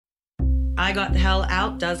I Got the Hell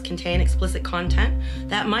Out does contain explicit content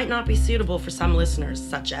that might not be suitable for some listeners,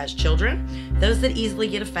 such as children, those that easily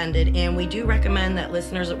get offended, and we do recommend that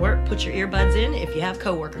listeners at work put your earbuds in if you have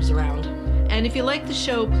coworkers around. And if you like the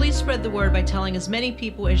show, please spread the word by telling as many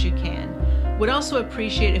people as you can. Would also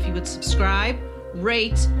appreciate if you would subscribe,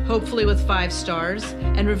 rate, hopefully with 5 stars,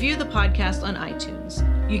 and review the podcast on iTunes.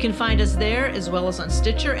 You can find us there as well as on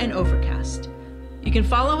Stitcher and Overcast. You can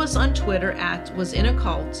follow us on Twitter at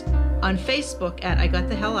WasInACult, on Facebook at I Got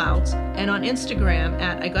the Hell Out, and on Instagram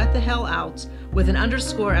at I Got the Hell Out with an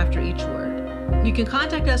underscore after each word. You can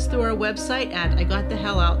contact us through our website at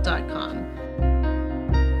IGotTheHellOut.com.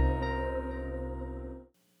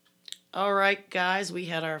 All right, guys, we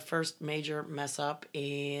had our first major mess up,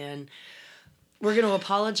 and we're going to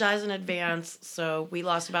apologize in advance. So we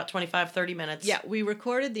lost about 25, 30 minutes. Yeah, we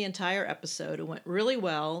recorded the entire episode. It went really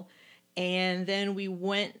well. And then we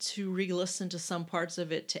went to re-listen to some parts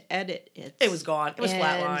of it to edit it. It was gone. It was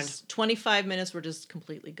flatlined. 25 minutes were just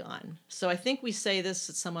completely gone. So I think we say this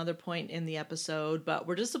at some other point in the episode, but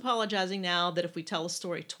we're just apologizing now that if we tell a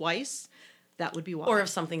story twice, that would be why. Or if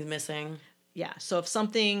something's missing. Yeah, so if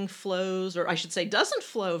something flows, or I should say doesn't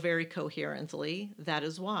flow very coherently, that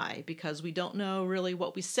is why. Because we don't know really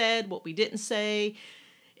what we said, what we didn't say.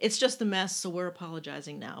 It's just a mess, so we're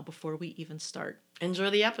apologizing now before we even start. Enjoy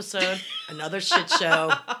the episode. Another shit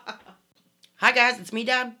show. Hi, guys. It's me,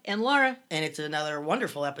 Deb. And Laura. And it's another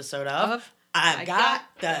wonderful episode of I Got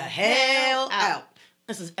the Hell Out.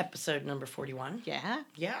 This is episode number 41. Yeah?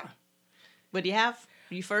 Yeah. What do you have?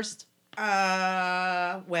 You first?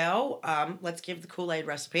 Let's give the Kool-Aid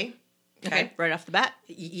recipe. Okay, right off the bat.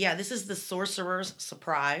 Yeah, this is the Sorcerer's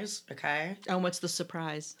Surprise, okay? Oh, what's the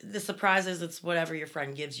surprise? The surprise is it's whatever your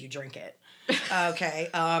friend gives you, drink it. Okay.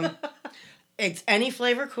 It's any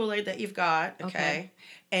flavor Kool-Aid that you've got, okay?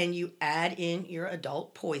 And you add in your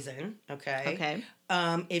adult poison, okay? Okay.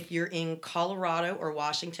 If you're in Colorado or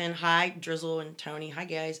Washington, hi, Drizzle and Tony, hi,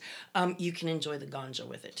 guys, you can enjoy the ganja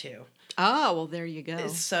with it, too. Oh, well, there you go.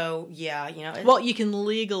 So, yeah, you know. Well, you can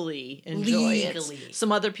legally enjoy it.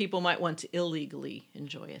 Some other people might want to illegally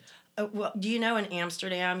enjoy it. Well, do you know in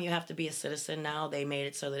Amsterdam, you have to be a citizen now? They made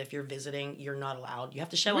it so that if you're visiting, you're not allowed. You have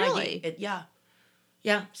to show really? ID. Yeah.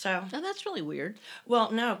 Yeah, so. Oh, that's really weird.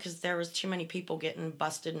 Well, no, because there was too many people getting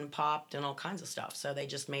busted and popped and all kinds of stuff. So they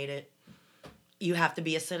just made it, you have to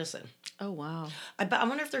be a citizen. Oh, wow. I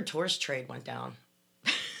wonder if their tourist trade went down.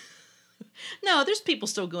 No, there's people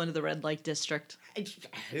still going to the red light district.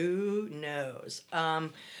 Who knows?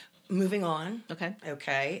 Moving on.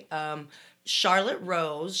 Okay. Charlotte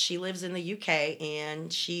Rose, she lives in the UK,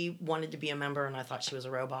 and she wanted to be a member, and I thought she was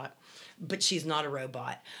a robot. But she's not a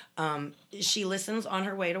robot. She listens on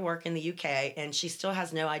her way to work in the UK, and she still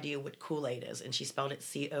has no idea what Kool-Aid is, and she spelled it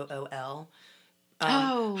COOL.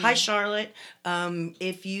 Hi, Charlotte.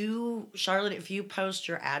 If you post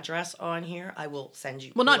your address on here, I will send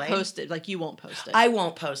you Well, Kool-Aid. not post it. Like, you won't post it. I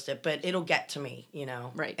won't post it, but it'll get to me, you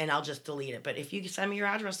know. Right. And I'll just delete it. But if you send me your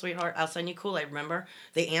address, sweetheart, I'll send you Kool-Aid. Remember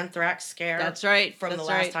the anthrax scare? That's right. From the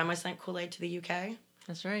last time I sent Kool-Aid to the UK?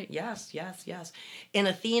 That's right. Yes. And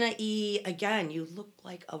Athena E., again, you look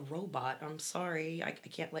like a robot. I'm sorry. I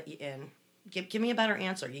can't let you in. Give me a better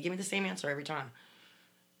answer. You give me the same answer every time.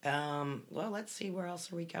 Well, let's see, where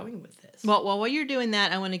else are we going with this? Well, while you're doing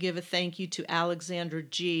that, I want to give a thank you to Alexandra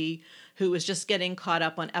G., who was just getting caught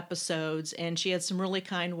up on episodes, and she had some really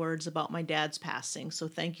kind words about my dad's passing. So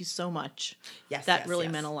thank you so much. Yes, that really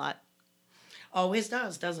meant a lot. Always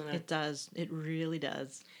does, doesn't it? It does. It really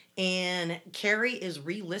does. And Carrie is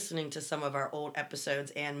re-listening to some of our old episodes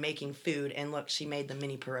and making food. And look, she made the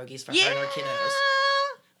mini pierogies for her and her kiddos.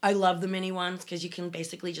 I love the mini ones because you can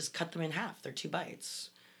basically just cut them in half. They're 2 bites.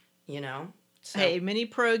 You know? So, hey, mini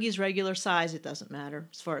pierogies, regular size, it doesn't matter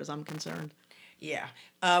as far as I'm concerned. Yeah.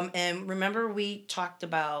 And remember we talked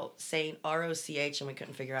about saying R-O-C-H and we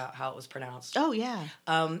couldn't figure out how it was pronounced? Oh, yeah.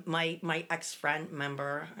 My ex-friend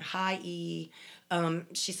member, hi E,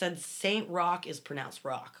 she said Saint Rock is pronounced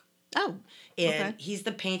rock. Oh, and he's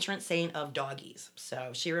the patron saint of doggies.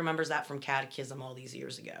 So she remembers that from catechism all these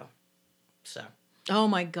years ago. So. Oh,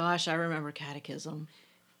 my gosh, I remember catechism.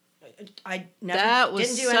 I never that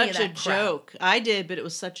was didn't do any of such that a joke. I did, but it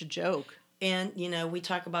was such a joke. And, you know, we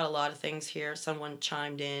talk about a lot of things here. Someone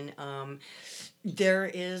chimed in. There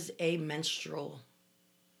is a menstrual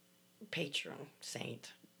patron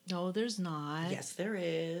saint. No, there's not. Yes, there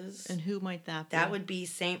is. And who might that be? That would be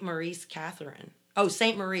Saint Maurice Catherine. Oh,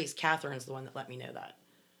 Saint Maurice Catherine's the one that let me know that.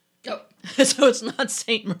 Oh. So it's not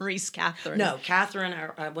Saint Maurice Catherine. No, Catherine,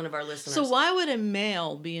 one of our listeners. So why would a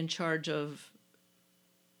male be in charge of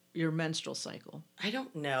your menstrual cycle? I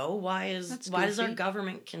don't know. Why That's does our goofy.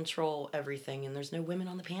 government control everything and there's no women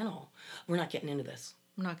on the panel? We're not getting into this.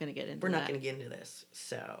 I'm not going to get into We're that. not going to get into this.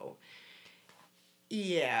 So,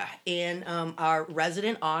 yeah. And our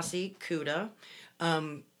resident Aussie, Kuda,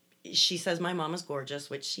 she says my mom is gorgeous,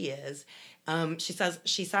 which she is. She says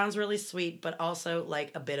she sounds really sweet, but also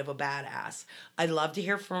like a bit of a badass. I'd love to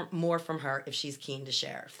hear more from her if she's keen to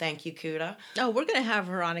share. Thank you, Kuda. Oh, we're going to have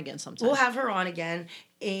her on again sometime. We'll have her on again.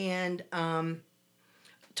 And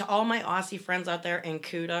to all my Aussie friends out there and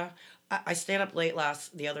Kuda, I stayed up late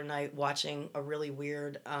the other night watching a really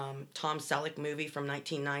weird Tom Selleck movie from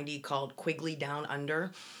 1990 called Quigley Down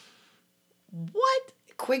Under. What?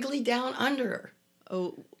 Quigley Down Under.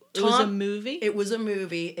 Oh, it was a movie? It was a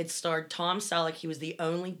movie. It starred Tom Selleck. He was the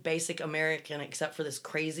only basic American except for this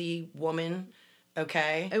crazy woman.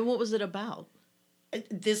 Okay. And what was it about?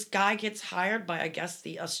 This guy gets hired by, I guess,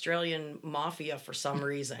 the Australian mafia for some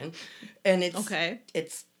reason. And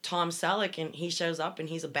it's Tom Selleck, and he shows up, and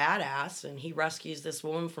he's a badass, and he rescues this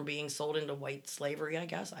woman from being sold into white slavery, I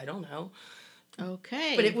guess. I don't know.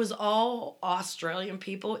 Okay. But it was all Australian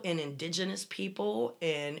people and indigenous people,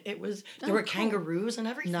 and there were cool. kangaroos and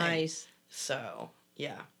everything. Nice. So,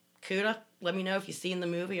 yeah. Kuda, let me know if you've seen the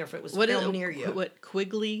movie or if it was filmed near you. What,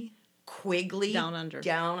 Quigley Down Under.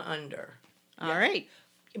 Down Under. All right.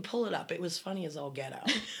 Pull it up. It was funny as all get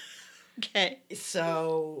out. Okay.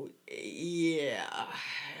 So, yeah.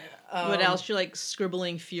 What else? You're like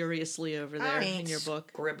scribbling furiously over there I ain't in your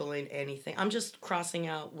book. Scribbling anything. I'm just crossing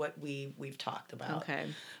out what we've talked about. Okay.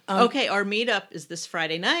 Okay, our meetup is this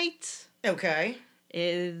Friday night. Okay.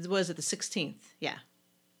 Was it the 16th? Yeah.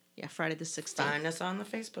 Yeah, Friday the 16th. Find us on the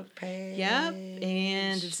Facebook page. Yep.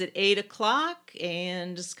 And it's at 8 o'clock.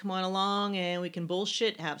 And just come on along and we can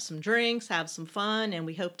bullshit, have some drinks, have some fun. And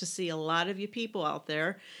we hope to see a lot of you people out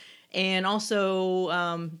there. And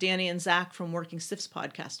also, Danny and Zach from Working Stiffs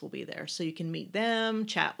podcast will be there. So you can meet them,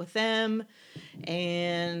 chat with them,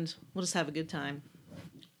 and we'll just have a good time.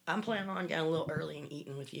 I'm planning on getting a little early and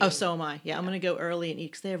eating with you. Oh, so am I. Yeah, I'm going to go early and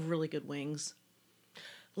eat because they have really good wings.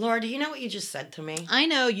 Laura, do you know what you just said to me? I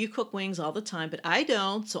know you cook wings all the time, but I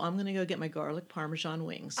don't. So I'm going to go get my garlic Parmesan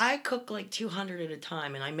wings. I cook like 200 at a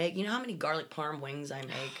time, and I make, you know how many garlic parm wings I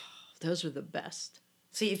make? Those are the best.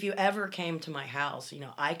 See, if you ever came to my house,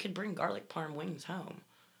 I could bring garlic parm wings home.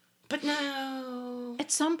 But no.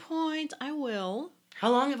 At some point, I will.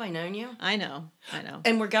 How long have I known you? I know.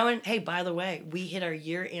 And we're going, hey, by the way, we hit our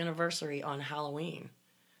year anniversary on Halloween.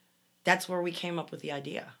 That's where we came up with the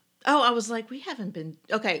idea. Oh, I was like, we haven't been...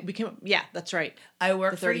 Okay, we came up... Yeah, that's right. I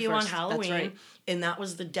worked for you on Halloween, that's right. And that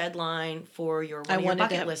was the deadline for your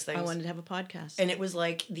bucket list things. I wanted to have a podcast. And it was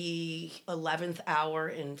like the 11th hour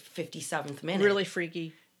and 57th minute. Really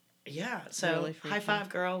freaky. Yeah, so really freaky. High five,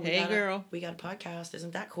 girl. Girl. We got a podcast.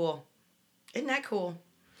 Isn't that cool? Isn't that cool?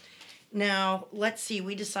 Now, let's see.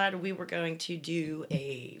 We decided we were going to do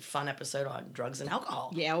a fun episode on drugs and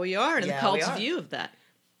alcohol. Yeah, we are. And the cult's view of that.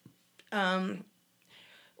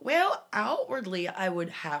 Well, outwardly, I would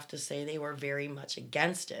have to say they were very much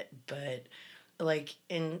against it. But, like,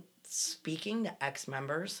 in speaking to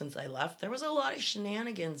ex-members since I left, there was a lot of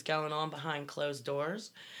shenanigans going on behind closed doors.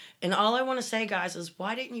 And all I want to say, guys, is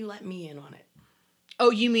why didn't you let me in on it? Oh,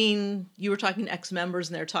 you mean you were talking to ex-members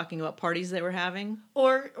and they were talking about parties they were having?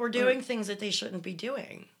 Or doing things that they shouldn't be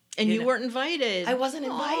doing. And you weren't invited. I wasn't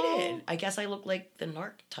invited. Aww. I guess I look like the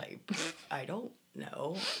narc type. I don't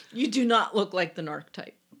know. You do not look like the narc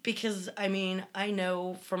type. Because, I mean, I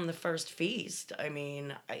know from the first feast, I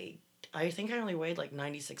mean, I think I only weighed like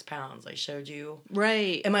 96 pounds. I showed you.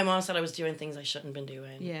 Right. And my mom said I was doing things I shouldn't have been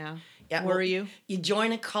doing. Yeah. Yeah. Were you? You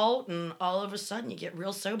join a cult and all of a sudden you get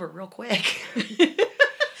real sober real quick.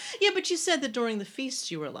 Yeah, but you said that during the feast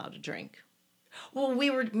you were allowed to drink. Well,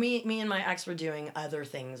 me and my ex were doing other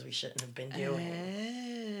things we shouldn't have been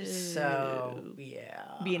doing. Oh. So, yeah.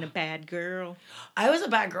 Being a bad girl. I was a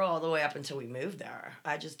bad girl all the way up until we moved there.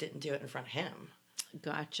 I just didn't do it in front of him.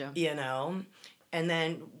 Gotcha. And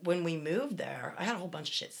then when we moved there, I had a whole bunch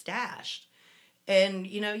of shit stashed. And,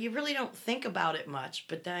 you really don't think about it much,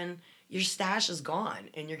 but then your stash is gone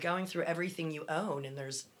and you're going through everything you own and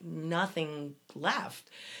there's nothing left.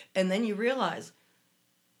 And then you realize,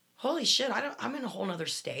 holy shit, I'm in a whole nother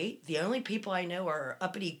state. The only people I know are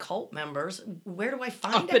uppity cult members. Where do I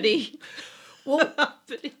find uppity? Well,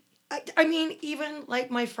 uppity. I mean, even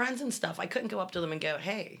like my friends and stuff, I couldn't go up to them and go,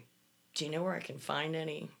 hey, do you know where I can find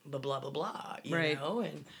any blah, blah, blah, you know?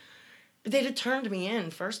 And they'd have turned me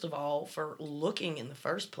in, first of all, for looking in the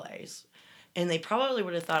first place. And they probably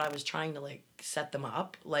would have thought I was trying to, like, set them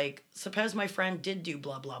up. Like, suppose my friend did do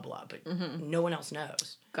blah, blah, blah, but no one else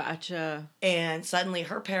knows. Gotcha. And suddenly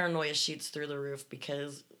her paranoia shoots through the roof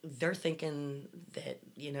because they're thinking that,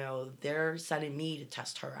 you know, they're sending me to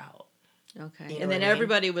test her out. Okay. You know And then what I mean?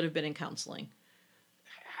 everybody would have been in counseling.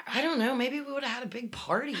 I don't know. Maybe we would have had a big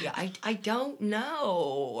party. I don't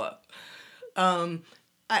know.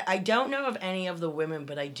 I don't know of any of the women,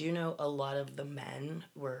 but I do know a lot of the men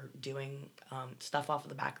were doing stuff off of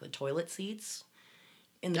the back of the toilet seats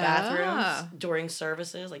in the bathrooms during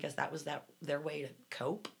services. I guess that was their way to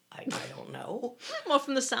cope. I don't know. Well,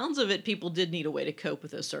 from the sounds of it, people did need a way to cope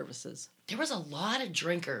with those services. There was a lot of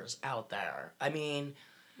drinkers out there. I mean...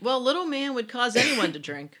 Well, little man would cause anyone to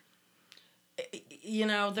drink. You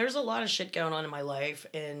know, there's a lot of shit going on in my life,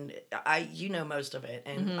 and you know most of it.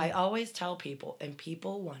 And I always tell people, and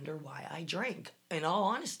people wonder why I drink, in all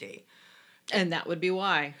honesty. And that would be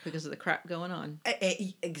why, because of the crap going on.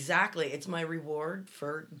 Exactly. It's my reward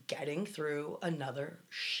for getting through another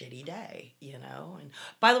shitty day, you know? And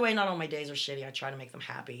by the way, not all my days are shitty. I try to make them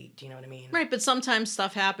happy. Do you know what I mean? Right, but sometimes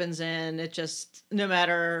stuff happens, and it just, no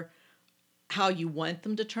matter how you want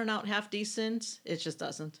them to turn out half decent, it just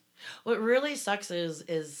doesn't. What really sucks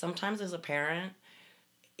is sometimes as a parent,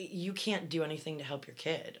 you can't do anything to help your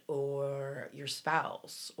kid or your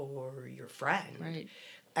spouse or your friend. Right.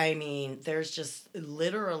 I mean, there's just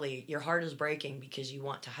literally your heart is breaking because you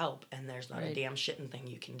want to help and there's not a damn shitting thing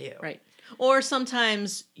you can do. Right. Or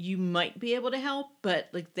sometimes you might be able to help, but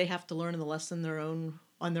like they have to learn the lesson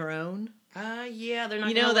on their own. Yeah, they're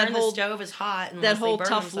not going to learn the stove is hot. That whole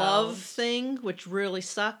tough love thing, which really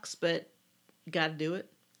sucks, but you got to do it.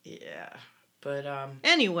 Yeah, but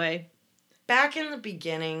anyway, back in the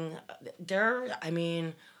beginning,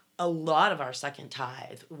 a lot of our second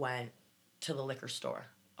tithe went to the liquor store.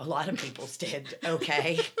 A lot of people's did.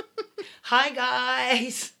 Okay, hi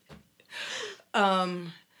guys.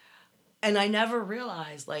 And I never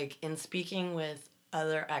realized, like, in speaking with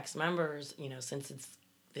other ex-members, you know, since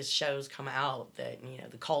this show's come out, that, you know,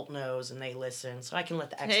 the cult knows and they listen, so I can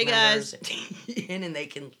let the ex-members in and they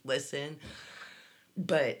can listen.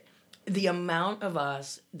 But the amount of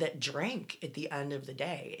us that drink at the end of the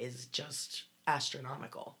day is just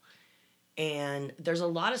astronomical. And there's a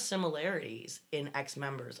lot of similarities in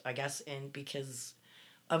ex-members, I guess, because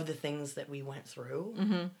of the things that we went through.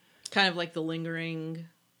 Mm-hmm. Kind of like the lingering...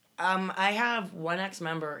 I have one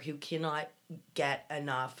ex-member who cannot get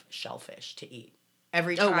enough shellfish to eat.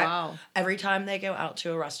 Every time they go out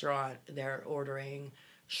to a restaurant, they're ordering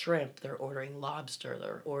shrimp, they're ordering lobster,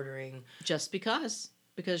 they're ordering... Just because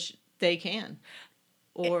they can.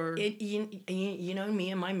 Or... You know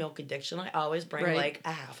me and my milk addiction, I always bring like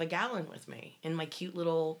a half a gallon with me in my cute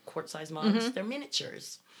little quart-sized mugs. Mm-hmm. They're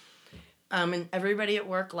miniatures. And everybody at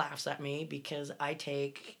work laughs at me because I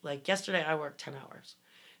take... Like, yesterday I worked 10 hours.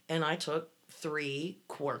 And I took 3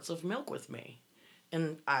 quarts of milk with me.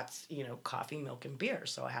 And that's, you know, coffee, milk, and beer.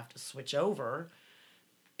 So I have to switch over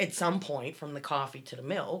at some point from the coffee to the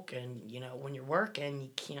milk. And, you know, when you're working, you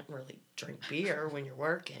can't really drink beer when you're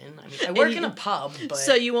working. I mean, I work in a pub, but...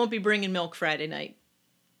 So you won't be bringing milk Friday night?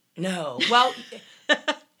 No. Well,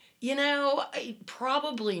 you know,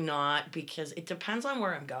 probably not, because it depends on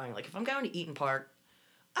where I'm going. Like, if I'm going to Eaton Park,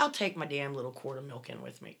 I'll take my damn little quart of milk in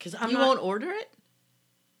with me. Because You won't order it?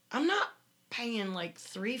 I'm not paying like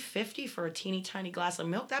 $3.50 for a teeny tiny glass of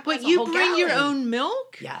milk. But you bring your own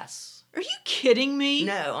milk? Yes. Are you kidding me?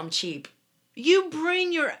 No, I'm cheap. You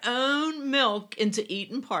bring your own milk into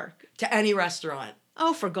Eaton Park? To any restaurant.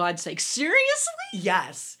 Oh, for God's sake. Seriously?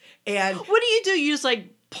 Yes. And what do? You just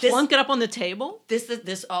like plunk it up on the table?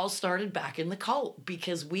 This all started back in the cult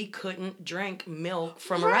because we couldn't drink milk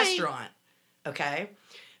from a restaurant. Okay?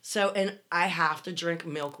 So, and I have to drink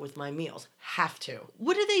milk with my meals. Have to.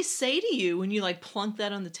 What do they say to you when you, like, plunk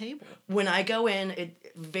that on the table? When I go in,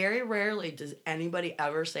 very rarely does anybody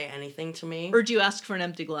ever say anything to me. Or do you ask for an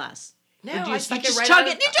empty glass? No, I just chug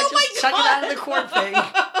it chug out of the quart thing.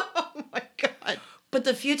 Oh, my God. But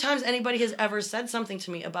the few times anybody has ever said something to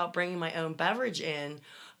me about bringing my own beverage in,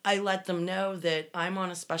 I let them know that I'm on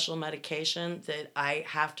a special medication, that I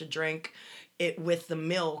have to drink it with the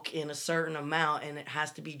milk in a certain amount, and it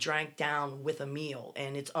has to be drank down with a meal,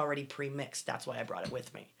 and it's already pre-mixed. That's why I brought it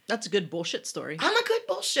with me. That's a good bullshit story. I'm a good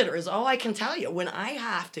bullshitter is all I can tell you. When I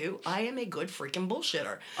have to, I am a good freaking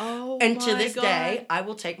bullshitter. Oh, and to this day, I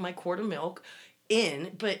will take my quart of milk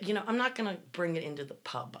in, but, you know, I'm not going to bring it into the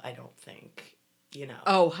pub, I don't think, you know.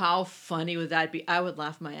 Oh, how funny would that be? I would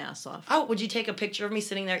laugh my ass off. Oh, would you take a picture of me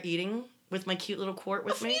sitting there eating with my cute little quart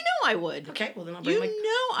with me? You know I would. Okay, well then I'll bring You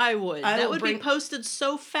know I would. That would be posted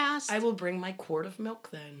so fast. I will bring my quart of milk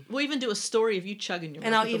then. We'll even do a story of you chugging your milk.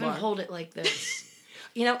 And I'll even hold it like this.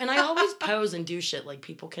 And I always pose and do shit like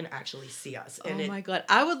people can actually see us. And oh my God.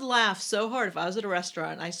 I would laugh so hard if I was at a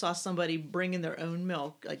restaurant and I saw somebody bringing their own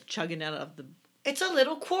milk, like chugging out of the... It's a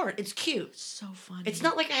little quart. It's cute. So funny. It's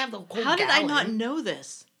not like I have the whole How did I gallon. not know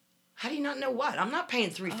this? How do you not know what? I'm not paying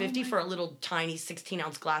 $3.50 for a little tiny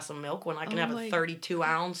 16-ounce glass of milk when I can have a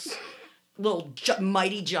 32-ounce little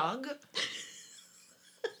mighty jug.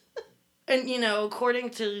 And, according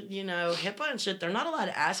to, HIPAA and shit, they're not allowed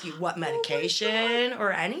to ask you what medication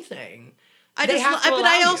or anything.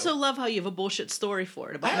 I also love how you have a bullshit story for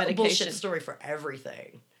it about medication. I have a bullshit story for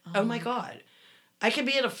everything. Oh my God. I could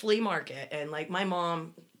be at a flea market and, like, my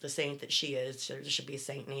mom, the saint that she is, there should be a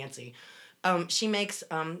Saint Nancy, she makes...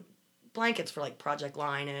 blankets for like Project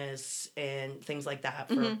Linus and things like that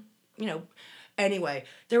for anyway,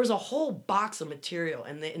 there was a whole box of material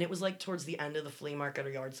and it was like towards the end of the flea market or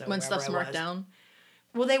yard sale when stuff's marked down.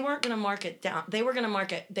 Well, they weren't going to mark it down. They were going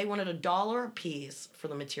to they wanted $1 a piece for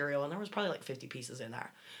the material, and there was probably like 50 pieces in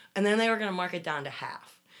there, and then they were going to mark it down to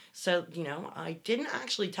half. So, I didn't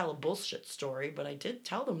actually tell a bullshit story, but I did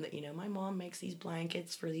tell them that, my mom makes these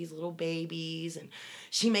blankets for these little babies, and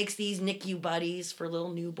she makes these NICU buddies for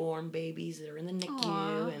little newborn babies that are in the NICU,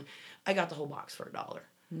 Aww. And I got the whole box for $1.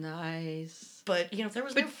 Nice. But, there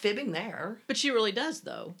was no fibbing there. But she really does,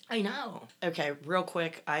 though. I know. Okay, real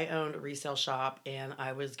quick, I owned a resale shop, and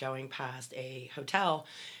I was going past a hotel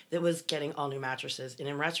that was getting all new mattresses, and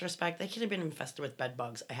in retrospect, they could have been infested with bed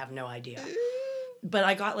bugs. I have no idea. But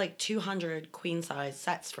I got like 200 queen-size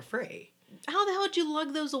sets for free. How the hell did you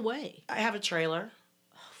lug those away? I have a trailer.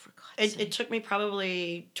 Oh, for God's sake. It took me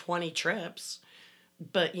probably 20 trips.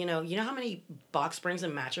 But, you know how many box springs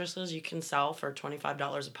and mattresses you can sell for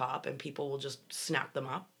 $25 a pop and people will just snap them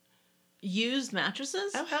up? Used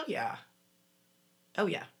mattresses? Oh, hell yeah. Oh,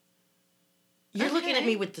 yeah. You're looking at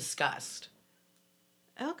me with disgust.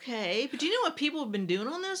 Okay, but do you know what people have been doing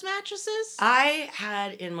on those mattresses? I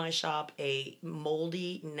had in my shop a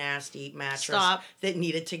moldy, nasty mattress that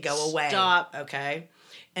needed to go away. Stop. Okay?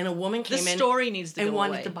 And a woman came in. The story needs to go away. And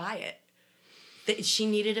wanted to buy it. She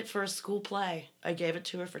needed it for a school play. I gave it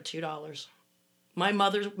to her for $2. My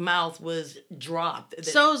mother's mouth was dropped.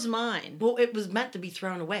 So's mine. Well, it was meant to be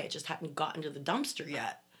thrown away. It just hadn't gotten to the dumpster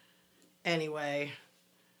yet. Anyway.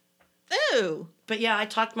 Ew. But yeah,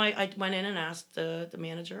 I went in and asked the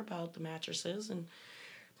manager about the mattresses and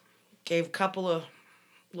gave a couple of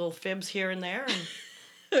little fibs here and there.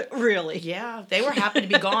 And really? Yeah, they were happy to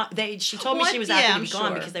be gone. She told me she was happy to be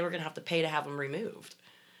gone because they were going to have to pay to have them removed.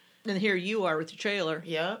 And here you are with your trailer.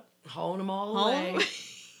 Yep, hauling them all away.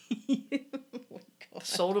 Oh my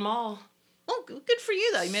Sold them all. Oh, good for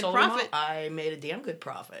you though. You made a profit. I made a damn good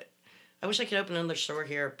profit. I wish I could open another store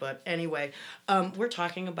here, but anyway, we're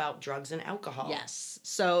talking about drugs and alcohol. Yes.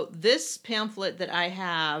 So this pamphlet that I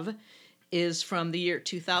have is from the year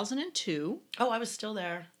 2002. Oh, I was still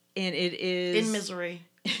there. And it is... In misery.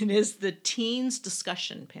 It is the Teens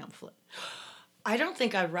Discussion pamphlet. I don't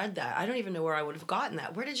think I read that. I don't even know where I would have gotten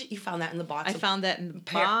that. Where did you found that in the box? I found that in the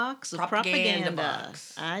box of propaganda.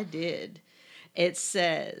 Box. I did. It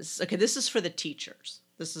says, okay, this is for the teachers.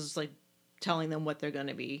 This is like telling them what they're going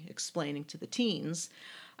to be explaining to the teens.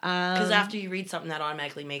 Because after you read something, that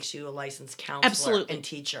automatically makes you a licensed counselor and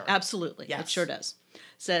teacher. Absolutely. Yes. It sure does.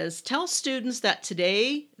 Says, tell students that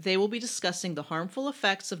today they will be discussing the harmful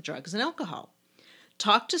effects of drugs and alcohol.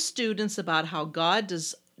 Talk to students about how God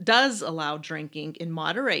does allow drinking in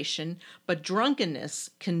moderation, but drunkenness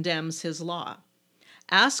condemns his law.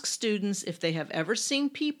 Ask students if they have ever seen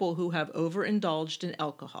people who have overindulged in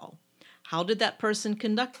alcohol. How did that person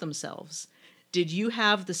conduct themselves? Did you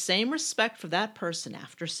have the same respect for that person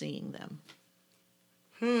after seeing them?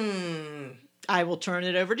 I will turn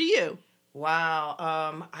it over to you.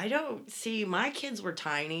 Wow. I don't see, my kids were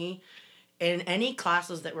tiny, and any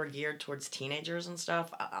classes that were geared towards teenagers and stuff,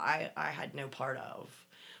 I had no part of.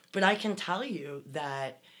 But I can tell you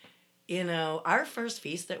that, our first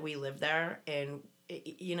feast that we lived there, and,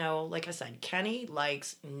 like I said, Kenny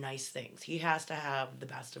likes nice things. He has to have the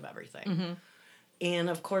best of everything. Mm-hmm.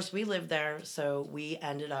 And, of course, we lived there, so we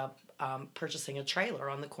ended up purchasing a trailer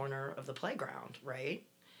on the corner of the playground, right?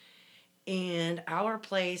 And our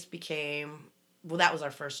place became, that was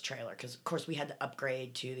our first trailer, because, of course, we had to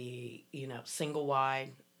upgrade to the, single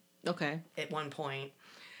wide. Okay. At one point.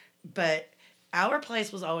 But our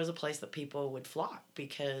place was always a place that people would flock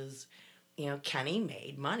because, Kenny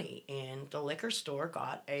made money, and the liquor store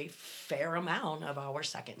got a fair amount of our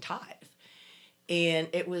second tithe. And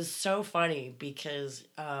it was so funny because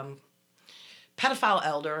pedophile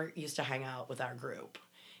elder used to hang out with our group.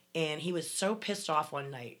 And he was so pissed off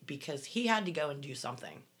one night because he had to go and do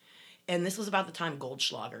something. And this was about the time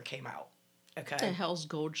Goldschlager came out. Okay. What the hell's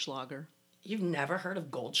Goldschlager? You've never heard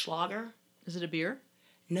of Goldschlager? Is it a beer?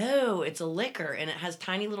 No, it's a liquor, and it has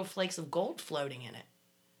tiny little flakes of gold floating in it.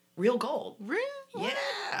 Real gold. Really?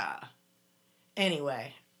 Yeah.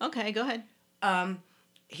 Anyway. Okay, go ahead.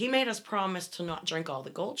 He made us promise to not drink all the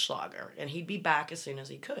Goldschlager, and he'd be back as soon as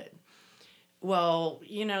he could. Well,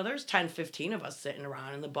 there's 10, 15 of us sitting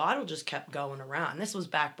around, and the bottle just kept going around. This was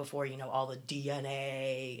back before, all the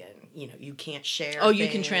DNA, and, you can't share Oh, you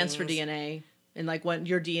things. can transfer DNA. And, like, when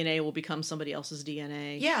your DNA will become somebody else's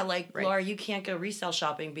DNA. Yeah, like, right. Laura, you can't go resale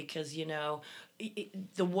shopping because,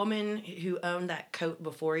 the woman who owned that coat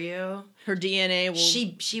before you... Her DNA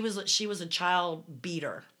will... She was a child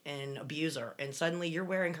beater and abuser, and suddenly you're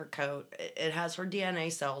wearing her coat. It has her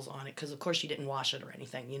DNA cells on it because, of course, she didn't wash it or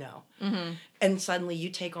anything, Mm-hmm. And suddenly you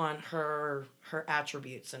take on her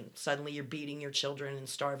attributes, and suddenly you're beating your children and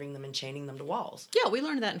starving them and chaining them to walls. Yeah, we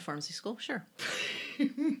learned that in pharmacy school, sure.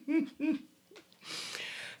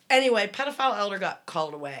 Anyway, pedophile elder got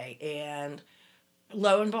called away, and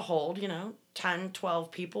lo and behold, 10,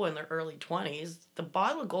 12 people in their early 20s, the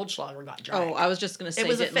bottle of Goldschlager got drank. Oh, I was just going to say it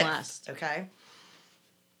was didn't a fifth, last. Okay?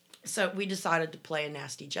 So we decided to play a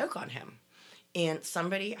nasty joke on him. And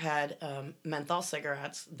somebody had menthol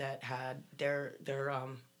cigarettes that had their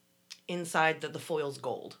inside the foil's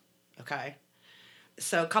gold. Okay?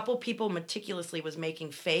 So a couple people meticulously was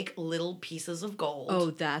making fake little pieces of gold.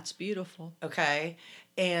 Oh, that's beautiful. Okay?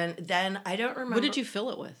 And then I don't remember. What did you fill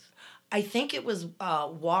it with? I think it was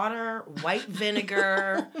water, white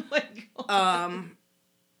vinegar. Oh my God.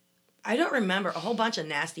 I don't remember. A whole bunch of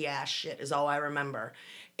nasty ass shit is all I remember.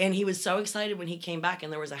 And he was so excited when he came back,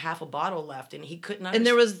 and there was a half a bottle left, and he couldn't understand. And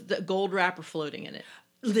there was the gold wrapper floating in it.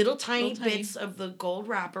 Little tiny bits of the gold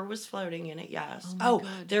wrapper was floating in it, yes. Oh, my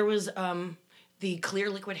God. There was the clear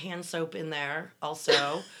liquid hand soap in there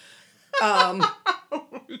also. Oh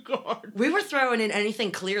my God. We were throwing in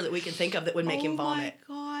anything clear that we could think of that would make him vomit.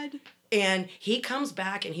 Oh my God. And he comes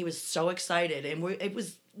back, and he was so excited. And it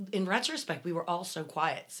was, in retrospect, we were all so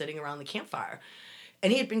quiet sitting around the campfire.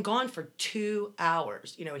 And he had been gone for 2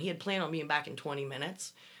 hours, and he had planned on being back in 20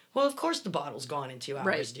 minutes. Well, of course the bottle's gone in 2 hours,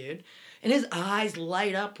 right. Dude. And his eyes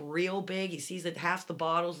light up real big. He sees that half the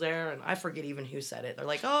bottle's there, and I forget even who said it. They're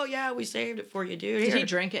like, "Oh, yeah, we saved it for you, dude." Did he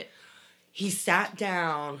drink it? He sat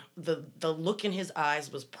down. The look in his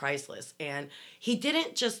eyes was priceless. And he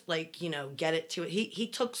didn't just, get it to it. He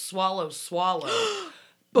took swallow.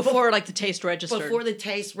 Before, the taste registered. Before the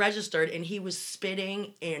taste registered, and he was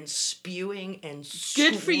spitting and spewing and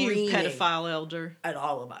Good for you, screaming pedophile elder. at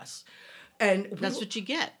all of us. And That's what you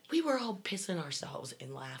get. We were all pissing ourselves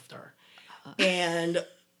in laughter. And,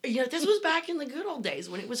 this was back in the good old days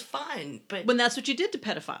when it was fun. But when that's what you did to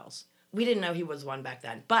pedophiles. We didn't know he was one back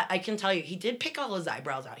then. But I can tell you, he did pick all his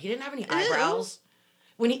eyebrows out. He didn't have any eyebrows.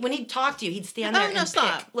 When he'd talk to you, he'd stand there and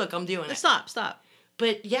stop. pick. Look, I'm doing it. Stop.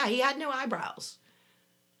 But, yeah, he had no eyebrows.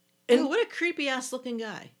 And what a creepy-ass looking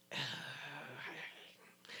guy.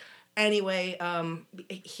 Anyway,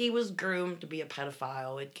 he was groomed to be a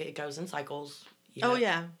pedophile. It goes in cycles. Oh,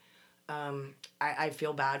 yeah. I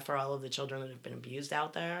feel bad for all of the children that have been abused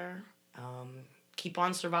out there. Keep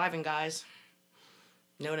on surviving, guys.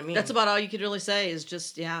 Know what I mean? That's about all you could really say is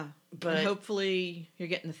just, yeah. But and hopefully you're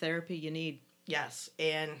getting the therapy you need. Yes,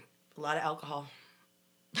 and a lot of alcohol.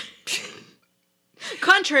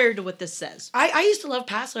 Contrary to what this says. I used to love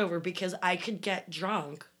Passover because I could get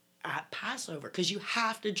drunk at Passover because you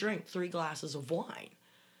have to drink 3 glasses of wine.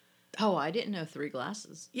 Oh, I didn't know 3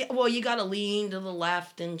 glasses. Yeah, well, you got to lean to the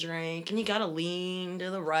left and drink, and you got to lean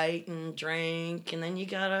to the right and drink, and then you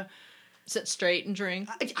got to sit straight and drink.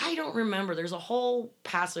 I don't remember. There's a whole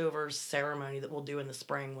Passover ceremony that we'll do in the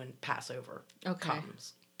spring when Passover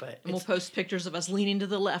comes. But we'll post pictures of us leaning to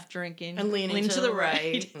the left drinking. And leaning to the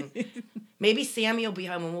right. Maybe Sammy will be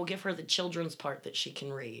home and we'll give her the children's part that she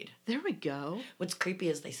can read. There we go. What's creepy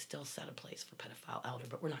is they still set a place for pedophile elder,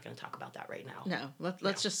 but we're not going to talk about that right now. No,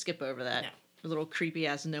 let's just skip over that. No. Little creepy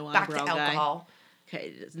ass no Back eyebrow to alcohol. Guy.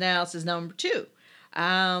 Okay, now this is number 2.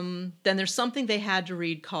 Then there's something they had to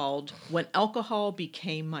read called "When Alcohol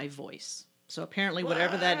Became My Voice." So apparently,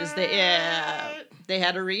 whatever that is, they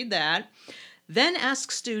had to read that. Then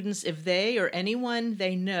ask students if they or anyone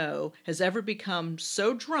they know has ever become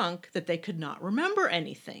so drunk that they could not remember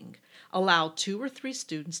anything. Allow 2 or 3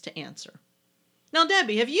 students to answer. Now,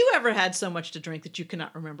 Debbie, have you ever had so much to drink that you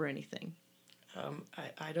cannot remember anything?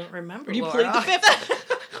 I don't remember. You Laura. plead the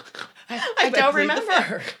fifth. I don't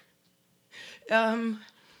remember.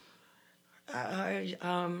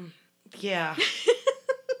 Yeah.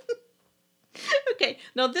 Okay,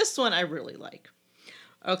 now this one I really like.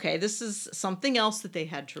 Okay, this is something else that they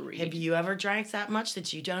had to read. Have you ever drank that much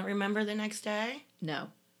that you don't remember the next day? No.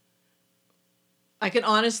 I can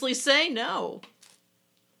honestly say no.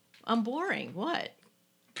 I'm boring. What?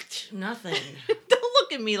 Nothing. Don't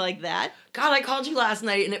look at me like that. God, I called you last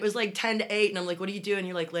night and it was like 10 to 8 and I'm like, what are you doing?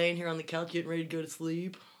 You're like laying here on the couch getting ready to go to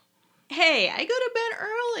sleep. Hey, I go to bed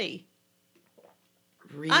early.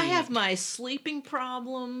 Read. I have my sleeping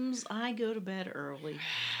problems. I go to bed early.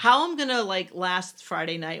 How I'm gonna last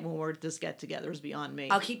Friday night when we're at this get together is beyond me.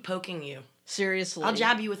 I'll keep poking you. Seriously. I'll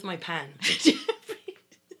jab you with my pen.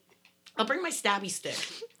 I'll bring my stabby stick.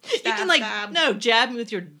 You can jab me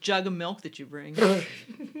with your jug of milk that you bring. Hit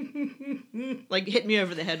me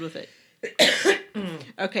over the head with it.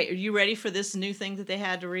 Okay, are you ready for this new thing that they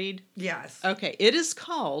had to read? Yes. Okay, it is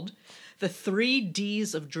called The 3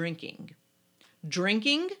 Ds of Drinking.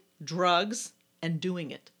 Drinking, drugs, and doing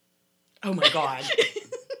it. Oh my God.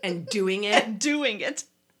 And doing it? And doing it.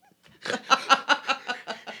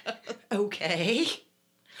 Okay.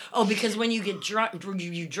 Oh, because when you get drunk,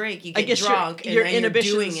 you drink, you get drunk, your and then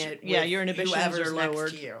inhibitions, you're doing it. Yeah, your inhibitions whoever's are lowered.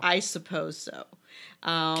 next to you. I suppose so.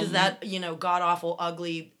 Because that, god awful,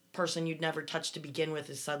 ugly person you'd never touch to begin with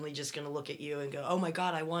is suddenly just going to look at you and go, "Oh my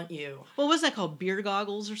God, I want you." What was that called? Beer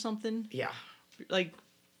goggles or something? Yeah.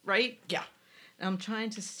 Right? Yeah. I'm trying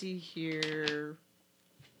to see here.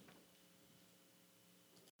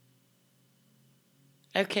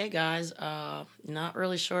 Okay, guys. Not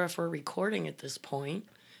really sure if we're recording at this point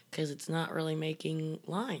because it's not really making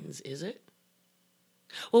lines, is it?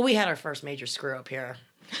 Well, we had our first major screw up here.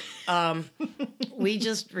 We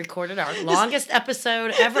just recorded our longest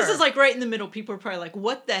episode ever. This is right in the middle. People are probably like,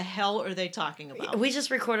 what the hell are they talking about? We just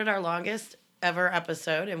recorded our longest ever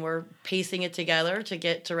episode and we're piecing it together to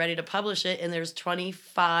get ready to publish it, and there's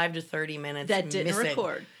 25 to 30 minutes that didn't missing.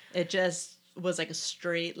 record. It just was like a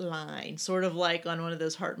straight line, sort of like on one of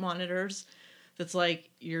those heart monitors that's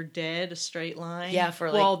like you're dead, a straight line. Yeah,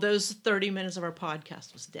 those 30 minutes of our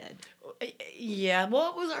podcast was dead. Yeah,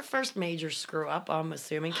 well, it was our first major screw up, I'm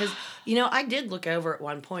assuming, because I did look over at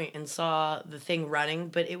one point and saw the thing running,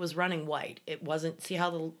 but it was running white. It wasn't. See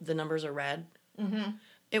how the numbers are red? Mm-hmm.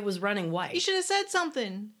 It was running white. You should have said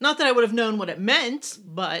something. Not that I would have known what it meant,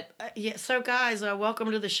 but... yeah, so guys, welcome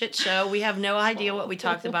to the shit show. We have no idea what we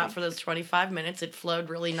talked about for those 25 minutes. It flowed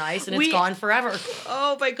really nice, and it's gone forever.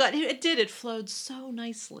 Oh, my God. It did. It flowed so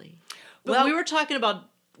nicely. But we were talking about...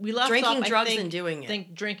 We left drinking off, drugs I think, and doing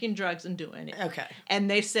it. Drinking drugs and doing it. Okay. And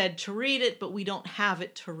they said to read it, but we don't have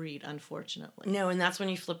it to read, unfortunately. No, and that's when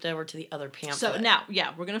you flipped over to the other pamphlet. So now,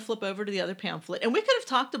 we're going to flip over to the other pamphlet. And we could have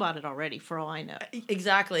talked about it already, for all I know.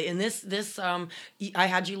 Exactly. And this I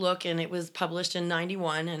had you look, and it was published in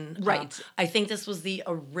 91. And right. I think this was the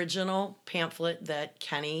original pamphlet that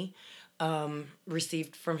Kenny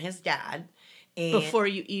received from his dad. And before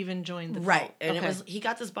you even joined the right, cult. and he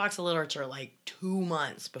got this box of literature 2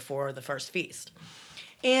 months before the first feast,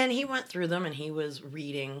 and he went through them and he was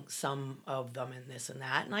reading some of them and this and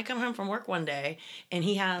that. And I come home from work one day and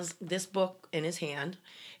he has this book in his hand,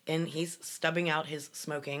 and he's stubbing out his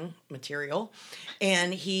smoking material,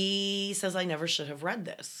 and he says, "I never should have read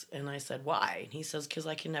this." And I said, "Why?" And he says, "Because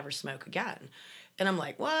I can never smoke again." And I'm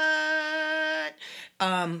like, what?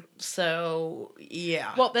 So,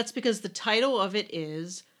 yeah. Well, that's because the title of it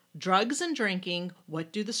is Drugs and Drinking,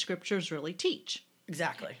 What Do the Scriptures Really Teach?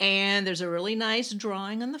 Exactly. And there's a really nice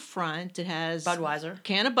drawing on the front. It has Budweiser. A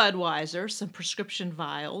can of Budweiser, some prescription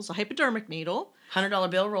vials, a hypodermic needle.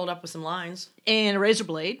 $100 bill rolled up with some lines. And a razor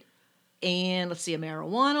blade. And let's see, a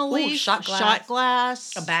marijuana leaf. Shot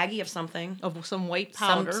glass. A baggie of something. Of some white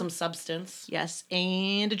powder. Some substance. Yes,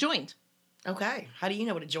 and a joint. Okay. How do you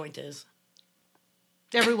know what a joint is?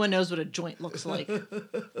 Everyone knows what a joint looks like.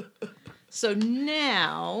 So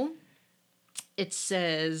now it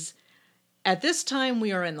says, "At this time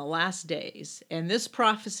we are in the last days, and this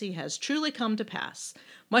prophecy has truly come to pass.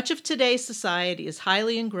 Much of today's society is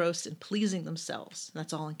highly engrossed in pleasing themselves."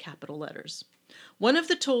 That's all in capital letters. "One of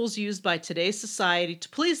the tools used by today's society to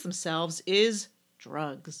please themselves is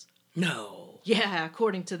drugs." No. Yeah,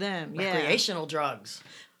 according to them. Recreational drugs.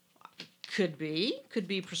 Could be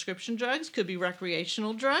prescription drugs, could be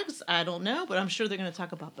recreational drugs. I don't know, but I'm sure they're going to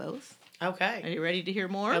talk about both. Okay. Are you ready to hear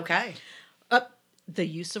more? Okay. The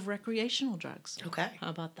use of recreational drugs. Okay.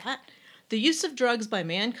 How about that? "The use of drugs by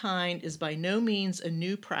mankind is by no means a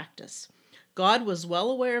new practice. God was well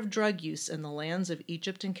aware of drug use in the lands of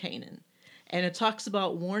Egypt and Canaan." And it talks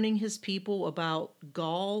about warning his people about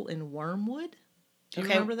gall and wormwood. Do you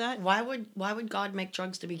remember that? Why would God make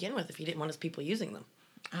drugs to begin with if he didn't want his people using them?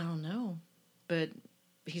 I don't know. But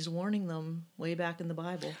he's warning them way back in the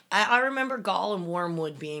Bible. I remember gall and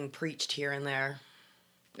wormwood being preached here and there.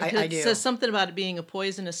 I do. It says something about it being a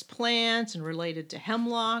poisonous plant and related to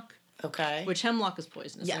hemlock. Okay. Which hemlock is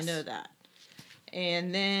poisonous. Yes. I know that.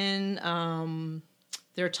 And then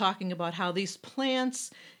they're talking about how these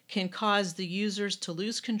plants can cause the users to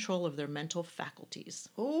lose control of their mental faculties.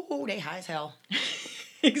 Ooh, they high as hell.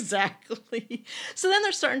 Exactly. So then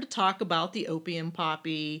they're starting to talk about the opium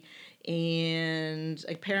poppy, and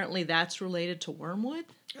apparently that's related to wormwood.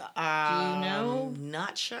 Do you know?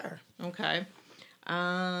 Not sure. Okay.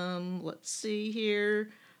 Let's see here.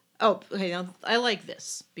 Oh, okay. Now I like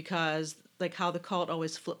this because like how the cult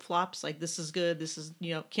always flip-flops. Like this is good. This is,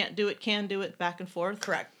 can't do it, can do it, back and forth.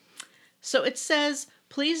 Correct. So it says,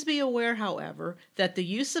 please be aware, however, that the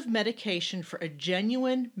use of medication for a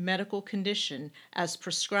genuine medical condition as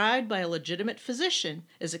prescribed by a legitimate physician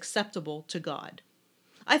is acceptable to God.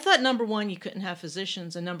 I thought, number one, you couldn't have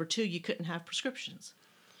physicians, and number two, you couldn't have prescriptions.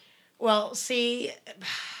 Well, see,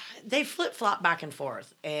 they flip-flop back and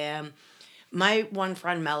forth. And my one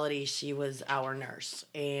friend, Melody, she was our nurse.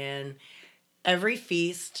 And every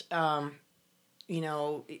feast,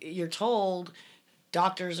 you're told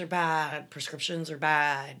doctors are bad, prescriptions are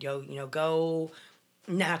bad, go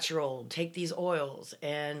natural, take these oils.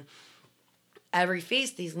 And every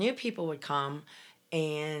feast, these new people would come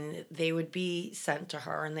and they would be sent to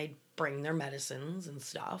her and they'd bring their medicines and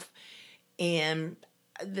stuff. And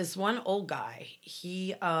this one old guy,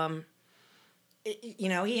 he had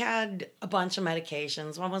a bunch of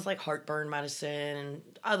medications. One was like heartburn medicine and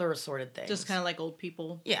other assorted things. Just kind of like old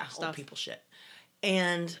people stuff. Old people shit.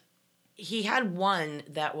 And he had one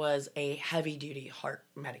that was a heavy-duty heart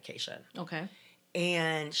medication. Okay.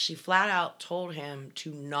 And she flat out told him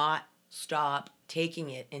to not stop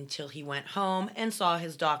taking it until he went home and saw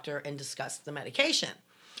his doctor and discussed the medication.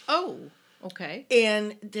 Oh, okay.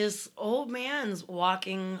 And this old man's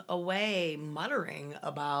walking away muttering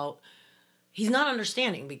about, he's not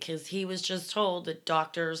understanding because he was just told that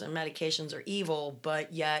doctors and medications are evil,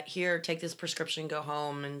 but yet here, take this prescription, go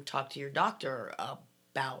home and talk to your doctor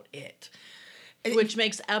about it. Which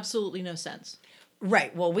makes absolutely no sense.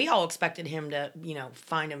 Right. Well, we all expected him to,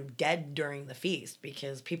 find him dead during the feast